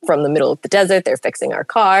from the middle of the desert. They're fixing our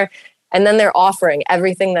car. And then they're offering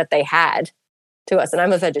everything that they had to us. And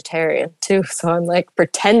I'm a vegetarian too. So I'm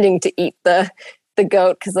pretending to eat the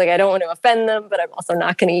goat because I don't want to offend them, but I'm also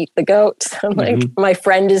not going to eat the goat. So I'm my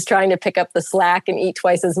friend is trying to pick up the slack and eat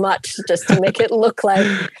twice as much just to make it look like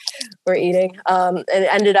we're eating. And it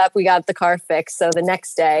ended up, we got the car fixed. So the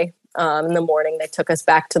next day in the morning, they took us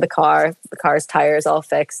back to the car's tires all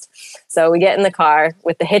fixed. So we get in the car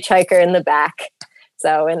with the hitchhiker in the back.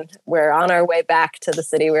 And we're on our way back to the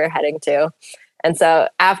city we were heading to. And so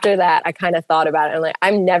after that, I kind of thought about it.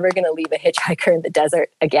 I'm I'm never going to leave a hitchhiker in the desert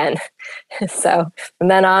again. From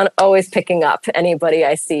then on, always picking up anybody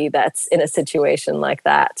I see that's in a situation like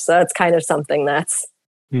that. So that's kind of something that's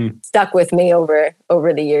stuck with me over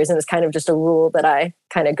the years. And it's kind of just a rule that I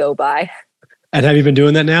kind of go by. And have you been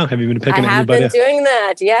doing that now? Have you been picking up anybody? I have been doing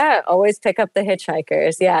that. Yeah. Always pick up the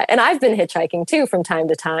hitchhikers. Yeah. And I've been hitchhiking too from time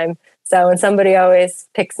to time. And somebody always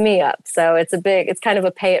picks me up. So it's kind of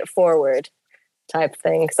a pay it forward type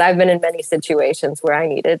thing. Because I've been in many situations where I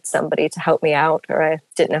needed somebody to help me out, or I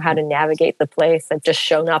didn't know how to navigate the place. I've just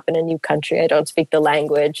shown up in a new country. I don't speak the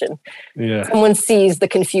language, and someone sees the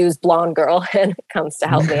confused blonde girl and comes to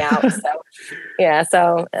help me out. So, yeah.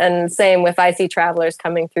 So, and same if I see travelers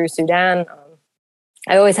coming through Sudan,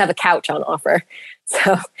 I always have a couch on offer.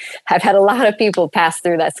 So I've had a lot of people pass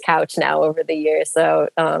through this couch now over the years. So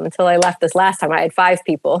until I left this last time, I had 5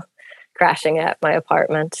 people crashing at my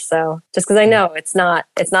apartment. So just because I know it's not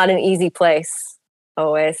an easy place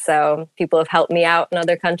always. So people have helped me out in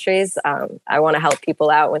other countries. I want to help people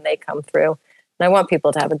out when they come through. And I want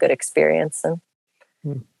people to have a good experience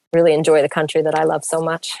and really enjoy the country that I love so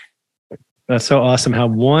much. That's so awesome how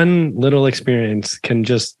one little experience can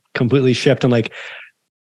just completely shift and like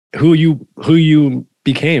who you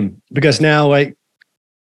became. Because now like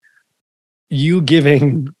you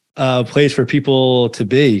giving a place for people to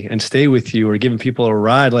be and stay with you, or giving people a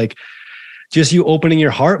ride, like just you opening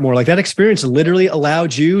your heart more, like that experience literally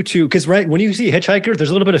allowed you to, because right when you see hitchhikers, there's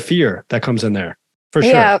a little bit of fear that comes in there for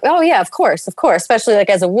sure. Yeah. Oh yeah, of course. Especially like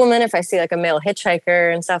as a woman, if I see like a male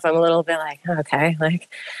hitchhiker and stuff, I'm a little bit like, okay, like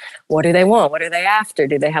what do they want? What are they after?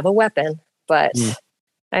 Do they have a weapon? But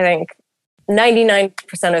I think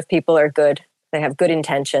 99% of people are good. They have good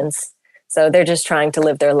intentions. So they're just trying to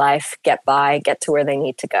live their life, get by, get to where they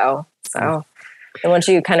need to go. So and once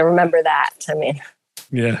you kind of remember that, I mean,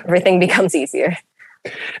 everything becomes easier.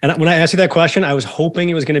 And when I asked you that question, I was hoping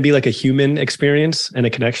it was going to be like a human experience and a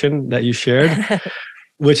connection that you shared,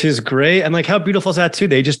 which is great. And like, how beautiful is that too?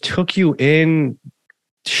 They just took you in,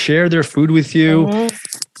 shared their food with you.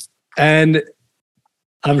 And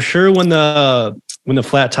I'm sure when the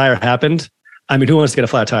flat tire happened, I mean, who wants to get a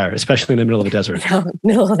flat tire, especially in the middle of the desert? No,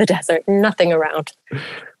 middle of the desert, nothing around.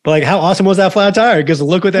 But like, how awesome was that flat tire? Because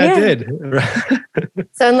look what that did.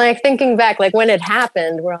 So I'm like thinking back, like when it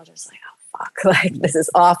happened, we're all just like, oh, fuck, like this is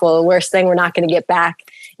awful. The worst thing we're not going to get back.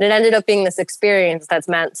 And it ended up being this experience that's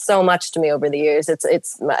meant so much to me over the years.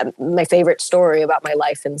 It's my favorite story about my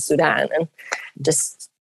life in Sudan. And just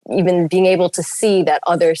even being able to see that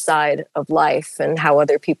other side of life and how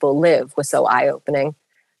other people live was so eye-opening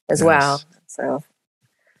as well. So,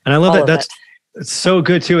 and I love that. It's so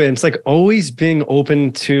good too. And it's like always being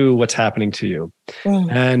open to what's happening to you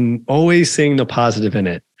and always seeing the positive in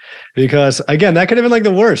it. Because again, that could have been like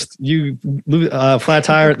the worst. You lose a flat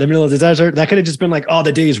tire in the middle of the desert. That could have just been like, oh,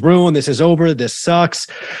 the day's ruined. This is over. This sucks.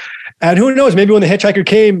 And who knows, maybe when the hitchhiker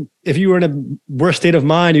came, if you were in a worse state of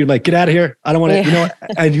mind, you'd like, get out of here. I don't want to,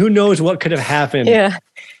 and who knows what could have happened. Yeah.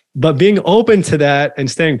 But being open to that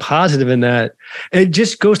and staying positive in that, it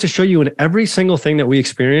just goes to show you in every single thing that we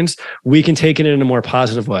experience, we can take it in a more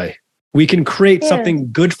positive way. We can create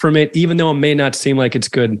something good from it, even though it may not seem like it's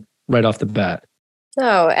good right off the bat.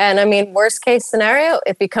 No, and I mean, worst case scenario,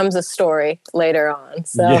 it becomes a story later on.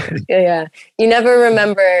 So you never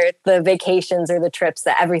remember the vacations or the trips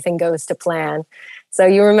that everything goes to plan. So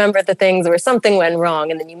you remember the things where something went wrong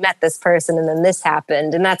and then you met this person and then this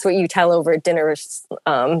happened. And that's what you tell over at dinner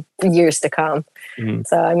years to come.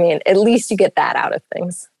 So, I mean, at least you get that out of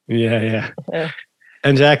things. Yeah.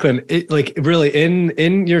 And Jacquelyn, like really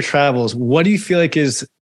in your travels, what do you feel like is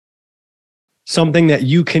something that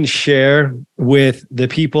you can share with the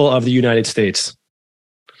people of the United States?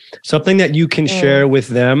 Something that you can share with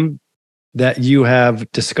them that you have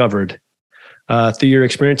discovered through your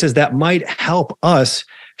experiences that might help us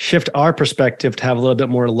shift our perspective to have a little bit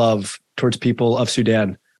more love towards people of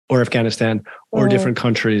Sudan or Afghanistan or different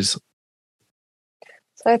countries?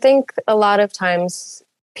 So I think a lot of times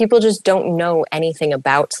people just don't know anything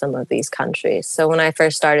about some of these countries. So when I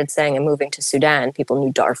first started saying I'm moving to Sudan, people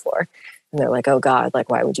knew Darfur. And they're like, oh God, like,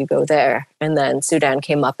 why would you go there? And then Sudan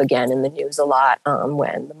came up again in the news a lot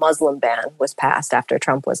when the Muslim ban was passed after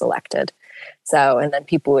Trump was elected. So, and then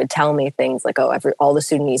people would tell me things like, oh, all the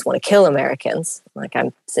Sudanese want to kill Americans. Like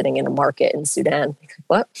I'm sitting in a market in Sudan.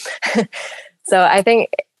 What? So I think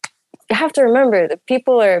you have to remember that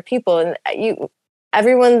people are people, and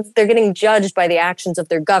they're getting judged by the actions of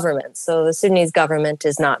their government. So the Sudanese government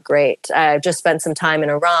is not great. I just spent some time in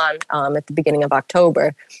Iran at the beginning of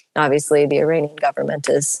October. Obviously, the Iranian government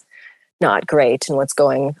is not great, and what's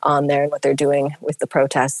going on there and what they're doing with the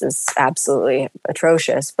protests is absolutely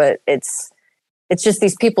atrocious. But it's just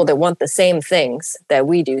these people that want the same things that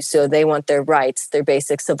we do. So they want their rights, their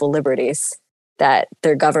basic civil liberties that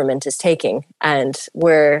their government is taking. And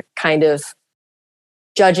we're kind of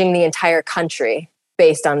judging the entire country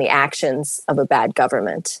based on the actions of a bad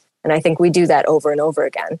government. And I think we do that over and over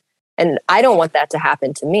again. And I don't want that to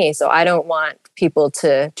happen to me. So I don't want people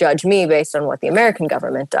to judge me based on what the American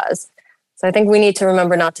government does. So I think we need to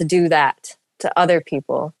remember not to do that to other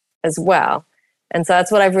people as well. And so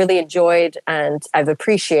that's what I've really enjoyed and I've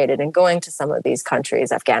appreciated in going to some of these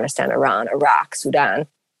countries, Afghanistan, Iran, Iraq, Sudan,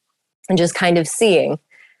 and just kind of seeing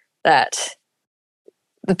that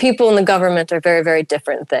the people in the government are very, very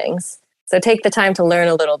different things. So take the time to learn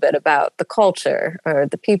a little bit about the culture or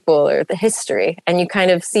the people or the history, and you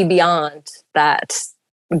kind of see beyond that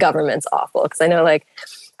government's awful. Because I know, like,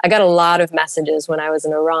 I got a lot of messages when I was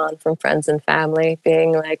in Iran from friends and family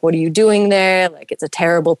being like, what are you doing there? Like, it's a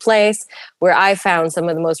terrible place, where I found some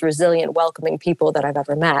of the most resilient, welcoming people that I've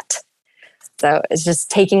ever met. So it's just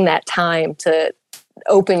taking that time to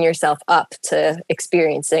open yourself up to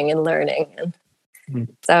experiencing and learning.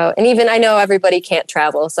 So, and even I know everybody can't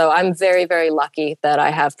travel. So I'm very, very lucky that I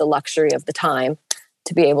have the luxury of the time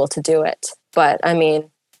to be able to do it. But I mean,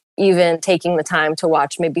 even taking the time to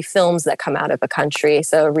watch maybe films that come out of a country.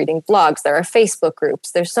 So reading blogs, there are Facebook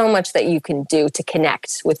groups. There's so much that you can do to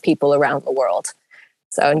connect with people around the world.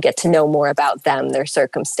 So, and get to know more about them, their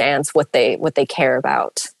circumstance, what they care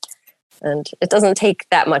about. And it doesn't take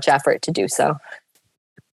that much effort to do so.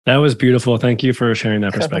 That was beautiful. Thank you for sharing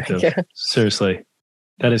that perspective. Seriously,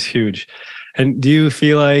 that is huge. And do you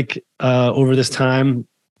feel like over this time,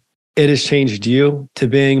 it has changed you to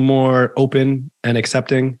being more open and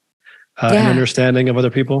accepting and understanding of other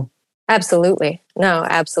people? Absolutely. No,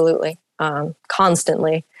 absolutely.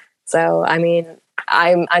 Constantly. So, I mean,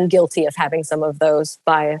 I'm guilty of having some of those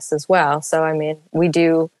bias as well. So, I mean, we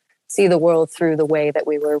do see the world through the way that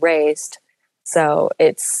we were raised. So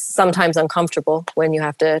it's sometimes uncomfortable when you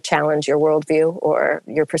have to challenge your worldview or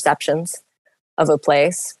your perceptions of a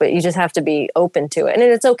place, but you just have to be open to it. And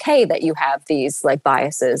it's okay that you have these like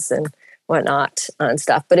biases and whatnot and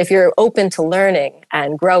stuff. But if you're open to learning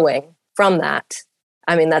and growing from that,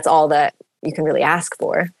 I mean, that's all that you can really ask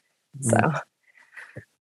for. So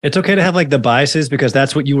it's okay to have like the biases because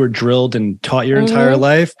that's what you were drilled and taught your entire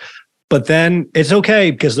life. But then it's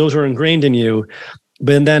okay because those are ingrained in you.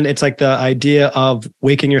 But then it's like the idea of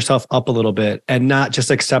waking yourself up a little bit and not just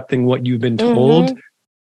accepting what you've been told,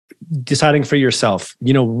 deciding for yourself,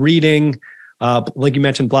 you know, reading, like you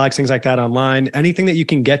mentioned, blogs, things like that online, anything that you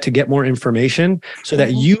can get to get more information so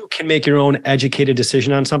that you can make your own educated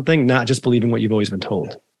decision on something, not just believing what you've always been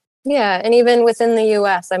told. Yeah. And even within the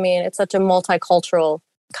US, I mean, it's such a multicultural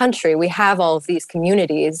country. We have all of these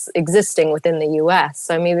communities existing within the US.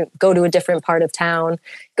 So I mean, go to a different part of town,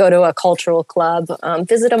 go to a cultural club,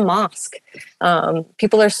 visit a mosque.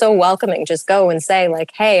 People are so welcoming. Just go and say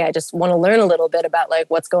like, hey, I just want to learn a little bit about like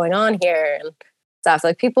what's going on here and stuff.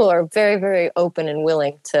 Like people are very, very open and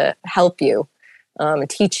willing to help you,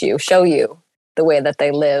 teach you, show you the way that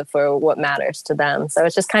they live or what matters to them. So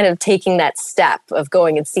it's just kind of taking that step of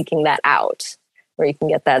going and seeking that out where you can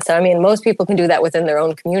get that. So, I mean, most people can do that within their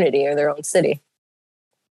own community or their own city.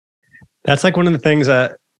 That's like one of the things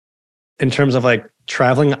that in terms of like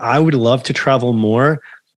traveling, I would love to travel more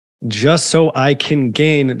just so I can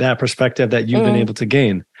gain that perspective that you've been able to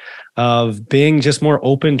gain of being just more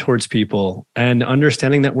open towards people and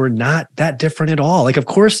understanding that we're not that different at all. Like, of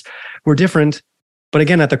course we're different, but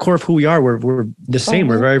again, at the core of who we are, we're the same.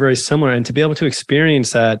 We're very, very similar. And to be able to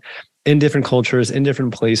experience that in different cultures, in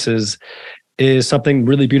different places is something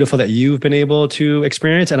really beautiful that you've been able to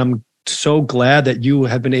experience. And I'm so glad that you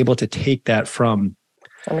have been able to take that from.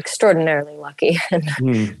 I'm extraordinarily lucky.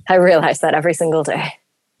 And I realize that every single day.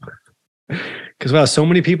 Because wow, so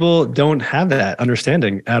many people don't have that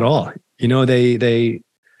understanding at all. You know, they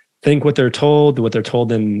think what they're told in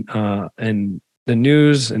the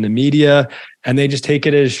news and the media, and they just take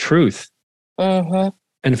it as truth. And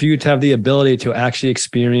for you to have the ability to actually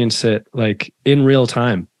experience it like in real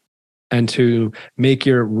time and to make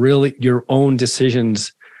your own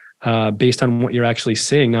decisions based on what you're actually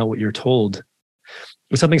seeing, not what you're told,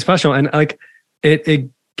 it's something special. And like it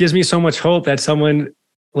gives me so much hope that someone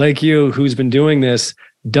like you who's been doing this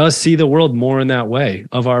does see the world more in that way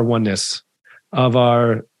of our oneness, of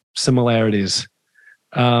our similarities.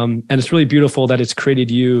 And it's really beautiful that it's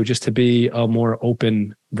created you just to be a more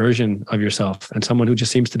open version of yourself and someone who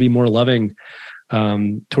just seems to be more loving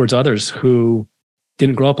towards others who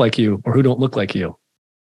didn't grow up like you or who don't look like you.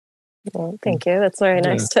 Well, thank you. That's very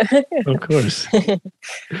nice to Of course.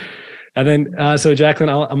 And then, so Jacquelyn,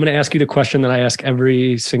 I'm going to ask you the question that I ask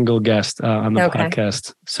every single guest on the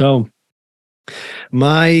podcast. So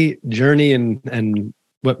my journey and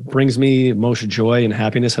what brings me most joy and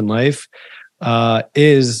happiness in life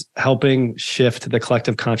is helping shift the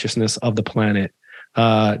collective consciousness of the planet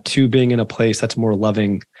to being in a place that's more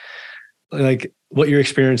loving, like what you're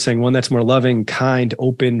experiencing, one that's more loving, kind,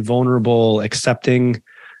 open, vulnerable, accepting,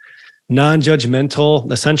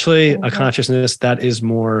 non-judgmental, essentially a consciousness that is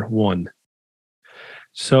more one.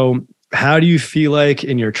 So how do you feel like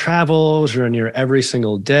in your travels or in your every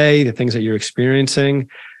single day, the things that you're experiencing,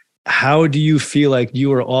 how do you feel like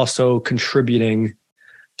you are also contributing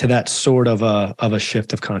to that sort of a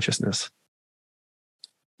shift of consciousness?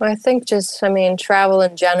 Well, I think travel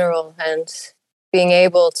in general and being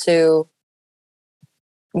able to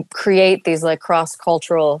create these like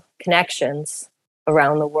cross-cultural connections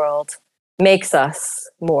around the world makes us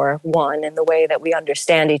more one in the way that we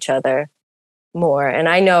understand each other more. And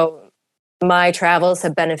I know my travels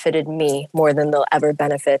have benefited me more than they'll ever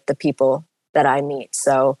benefit the people that I meet.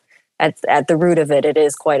 So at the root of it, it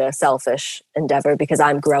is quite a selfish endeavor because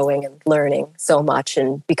I'm growing and learning so much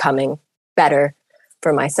and becoming better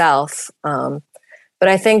for myself. But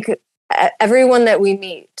I think everyone that we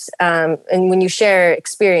meet, and when you share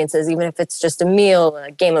experiences, even if it's just a meal, a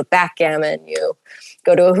game of backgammon, you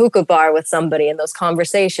go to a hookah bar with somebody, and those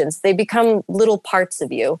conversations, they become little parts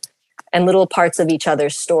of you and little parts of each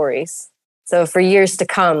other's stories. So for years to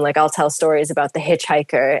come, like I'll tell stories about the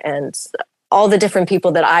hitchhiker and all the different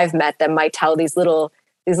people that I've met that might tell these little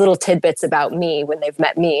tidbits about me when they've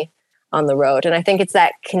met me on the road. And I think it's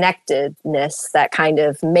that connectedness that kind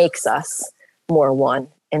of makes us more one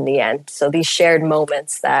in the end. So these shared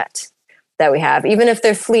moments that we have, even if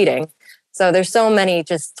they're fleeting. So there's so many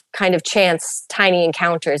just kind of chance, tiny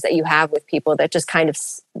encounters that you have with people that just kind of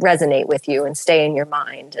resonate with you and stay in your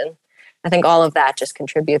mind. And I think all of that just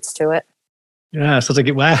contributes to it. Yeah. So it's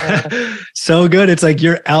like, wow, so good. It's like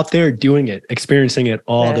you're out there doing it, experiencing it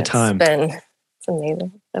all the time. It's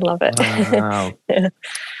amazing. I love it. Wow. Yeah.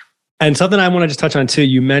 And something I want to just touch on too,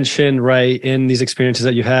 you mentioned, right, in these experiences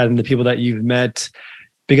that you've had and the people that you've met,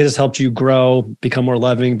 because it's helped you grow, become more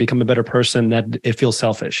loving, become a better person, that it feels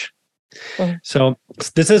selfish. Mm-hmm. So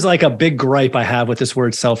this is like a big gripe I have with this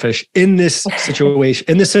word selfish in this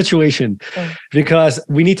situation, because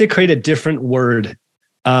we need to create a different word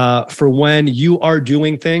for when you are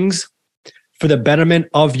doing things for the betterment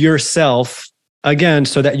of yourself, again,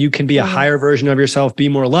 so that you can be a higher version of yourself, be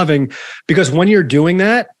more loving. Because when you're doing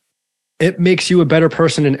that, it makes you a better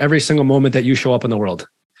person in every single moment that you show up in the world.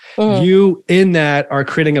 Mm-hmm. You in that are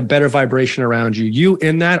creating a better vibration around you. You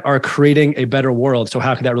in that are creating a better world. So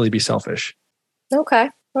how could that really be selfish? Okay.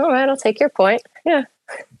 All right. I'll take your point. Yeah.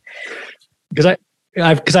 Because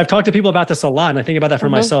I've talked to people about this a lot, and I think about that for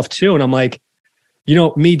myself too. And I'm like,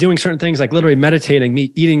 me doing certain things, like literally meditating,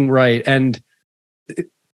 me eating right. And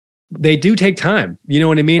they do take time, you know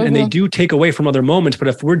what I mean? Mm-hmm. And they do take away from other moments. But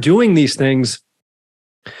if we're doing these things,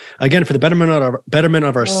 again, for the betterment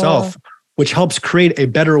of ourselves, which helps create a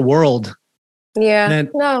better world. Yeah.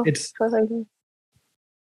 Because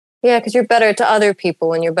you're better to other people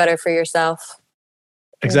when you're better for yourself.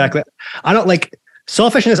 Exactly. I don't like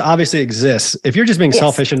selfishness obviously exists. If you're just being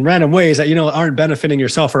selfish in random ways that, aren't benefiting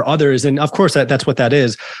yourself or others, then of course that's what that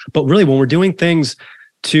is. But really, when we're doing things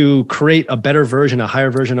to create a better version, a higher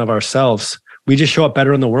version of ourselves, we just show up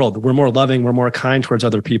better in the world. We're more loving. We're more kind towards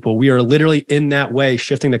other people. We are literally in that way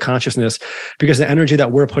shifting the consciousness, because the energy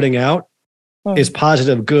that we're putting out is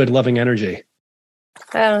positive, good, loving energy.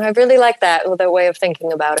 I really like that, the way of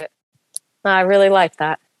thinking about it. I really like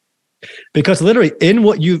that. Because literally in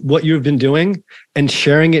what you've been doing and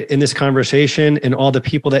sharing it in this conversation and all the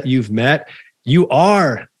people that you've met, you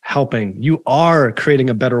are helping, you are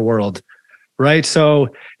creating a better world, right? So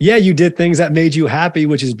yeah, you did things that made you happy,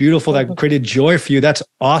 which is beautiful, that created joy for you. That's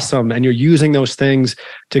awesome. And you're using those things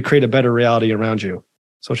to create a better reality around you.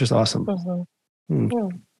 So it's just awesome.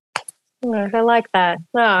 I like that.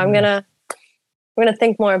 No, I'm gonna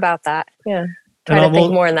think more about that. Yeah, try to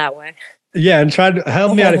think more in that way. Yeah, and try to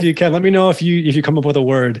help me out if you can. Let me know if you come up with a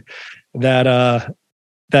word that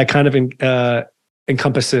kind of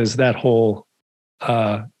encompasses that whole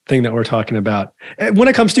thing that we're talking about. When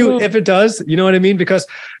it comes to if it does, you know what I mean? Because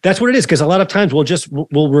that's what it is. Because a lot of times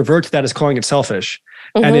we'll revert to that as calling it selfish,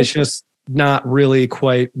 and it's just not really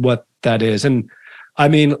quite what that is. And I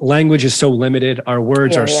mean, language is so limited. Our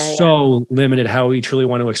words are so limited how we truly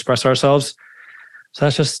want to express ourselves. So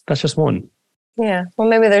that's just one. Yeah. Well,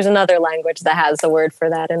 maybe there's another language that has a word for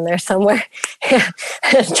that in there somewhere.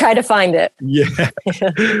 Try to find it. Yeah.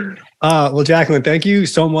 Well, Jacquelyn, thank you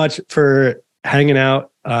so much for hanging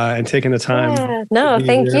out and taking the time. Yeah. No,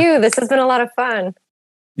 thank you. This has been a lot of fun.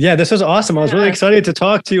 Yeah, this was awesome. I was really excited to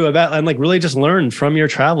talk to you about and really just learn from your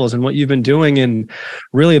travels and what you've been doing and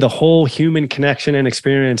really the whole human connection and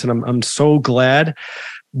experience. And I'm so glad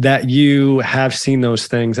that you have seen those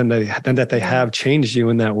things and that they have changed you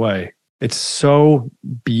in that way. It's so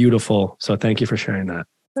beautiful. So thank you for sharing that.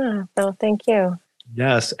 Oh, thank you.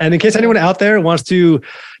 Yes. And in case anyone out there wants to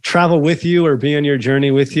travel with you or be on your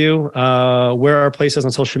journey with you, where are places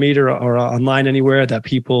on social media or online anywhere that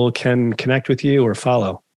people can connect with you or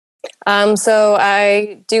follow? So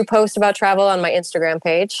I do post about travel on my Instagram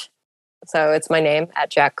page. So it's my name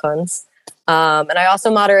 @Jacquelyn Kunz. And I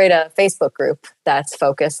also moderate a Facebook group that's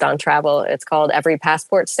focused on travel. It's called Every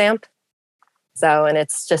Passport Stamp. So, and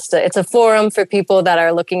it's just it's a forum for people that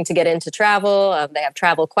are looking to get into travel. They have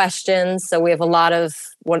travel questions. So we have a lot of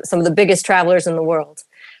some of the biggest travelers in the world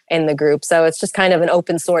in the group. So it's just kind of an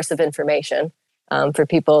open source of information for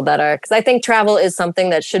people that are, because I think travel is something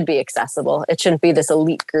that should be accessible. It shouldn't be this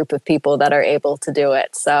elite group of people that are able to do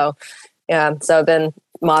it. So, yeah, so I've been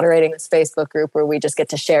moderating this Facebook group where we just get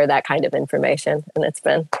to share that kind of information, and it's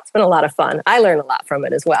been a lot of fun. I learn a lot from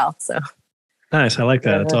it as well. So nice, I like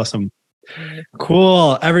that. That's awesome.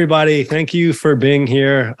 Cool, everybody. Thank you for being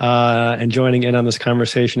here and joining in on this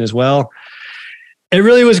conversation as well. It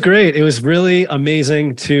really was great. It was really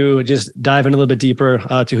amazing to just dive in a little bit deeper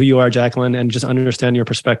to who you are, Jacquelyn, and just understand your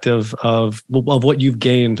perspective of what you've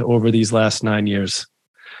gained over these last 9 years.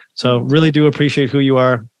 So really do appreciate who you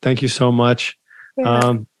are. Thank you so much.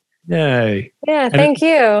 Yeah. Yay. Yeah, thank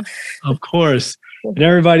you. Of course. And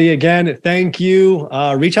everybody, again, thank you.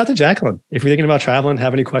 Reach out to Jacquelyn if you're thinking about traveling,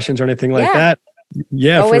 have any questions or anything like that.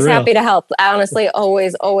 Yeah, always happy to help. Honestly,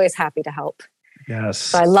 always happy to help. Yes.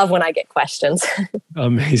 So I love when I get questions.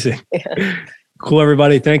 Amazing. Cool,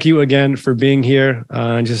 everybody. Thank you again for being here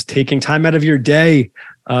and just taking time out of your day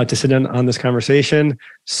to sit in on this conversation.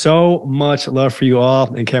 So much love for you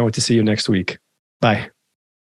all and can't wait to see you next week. Bye.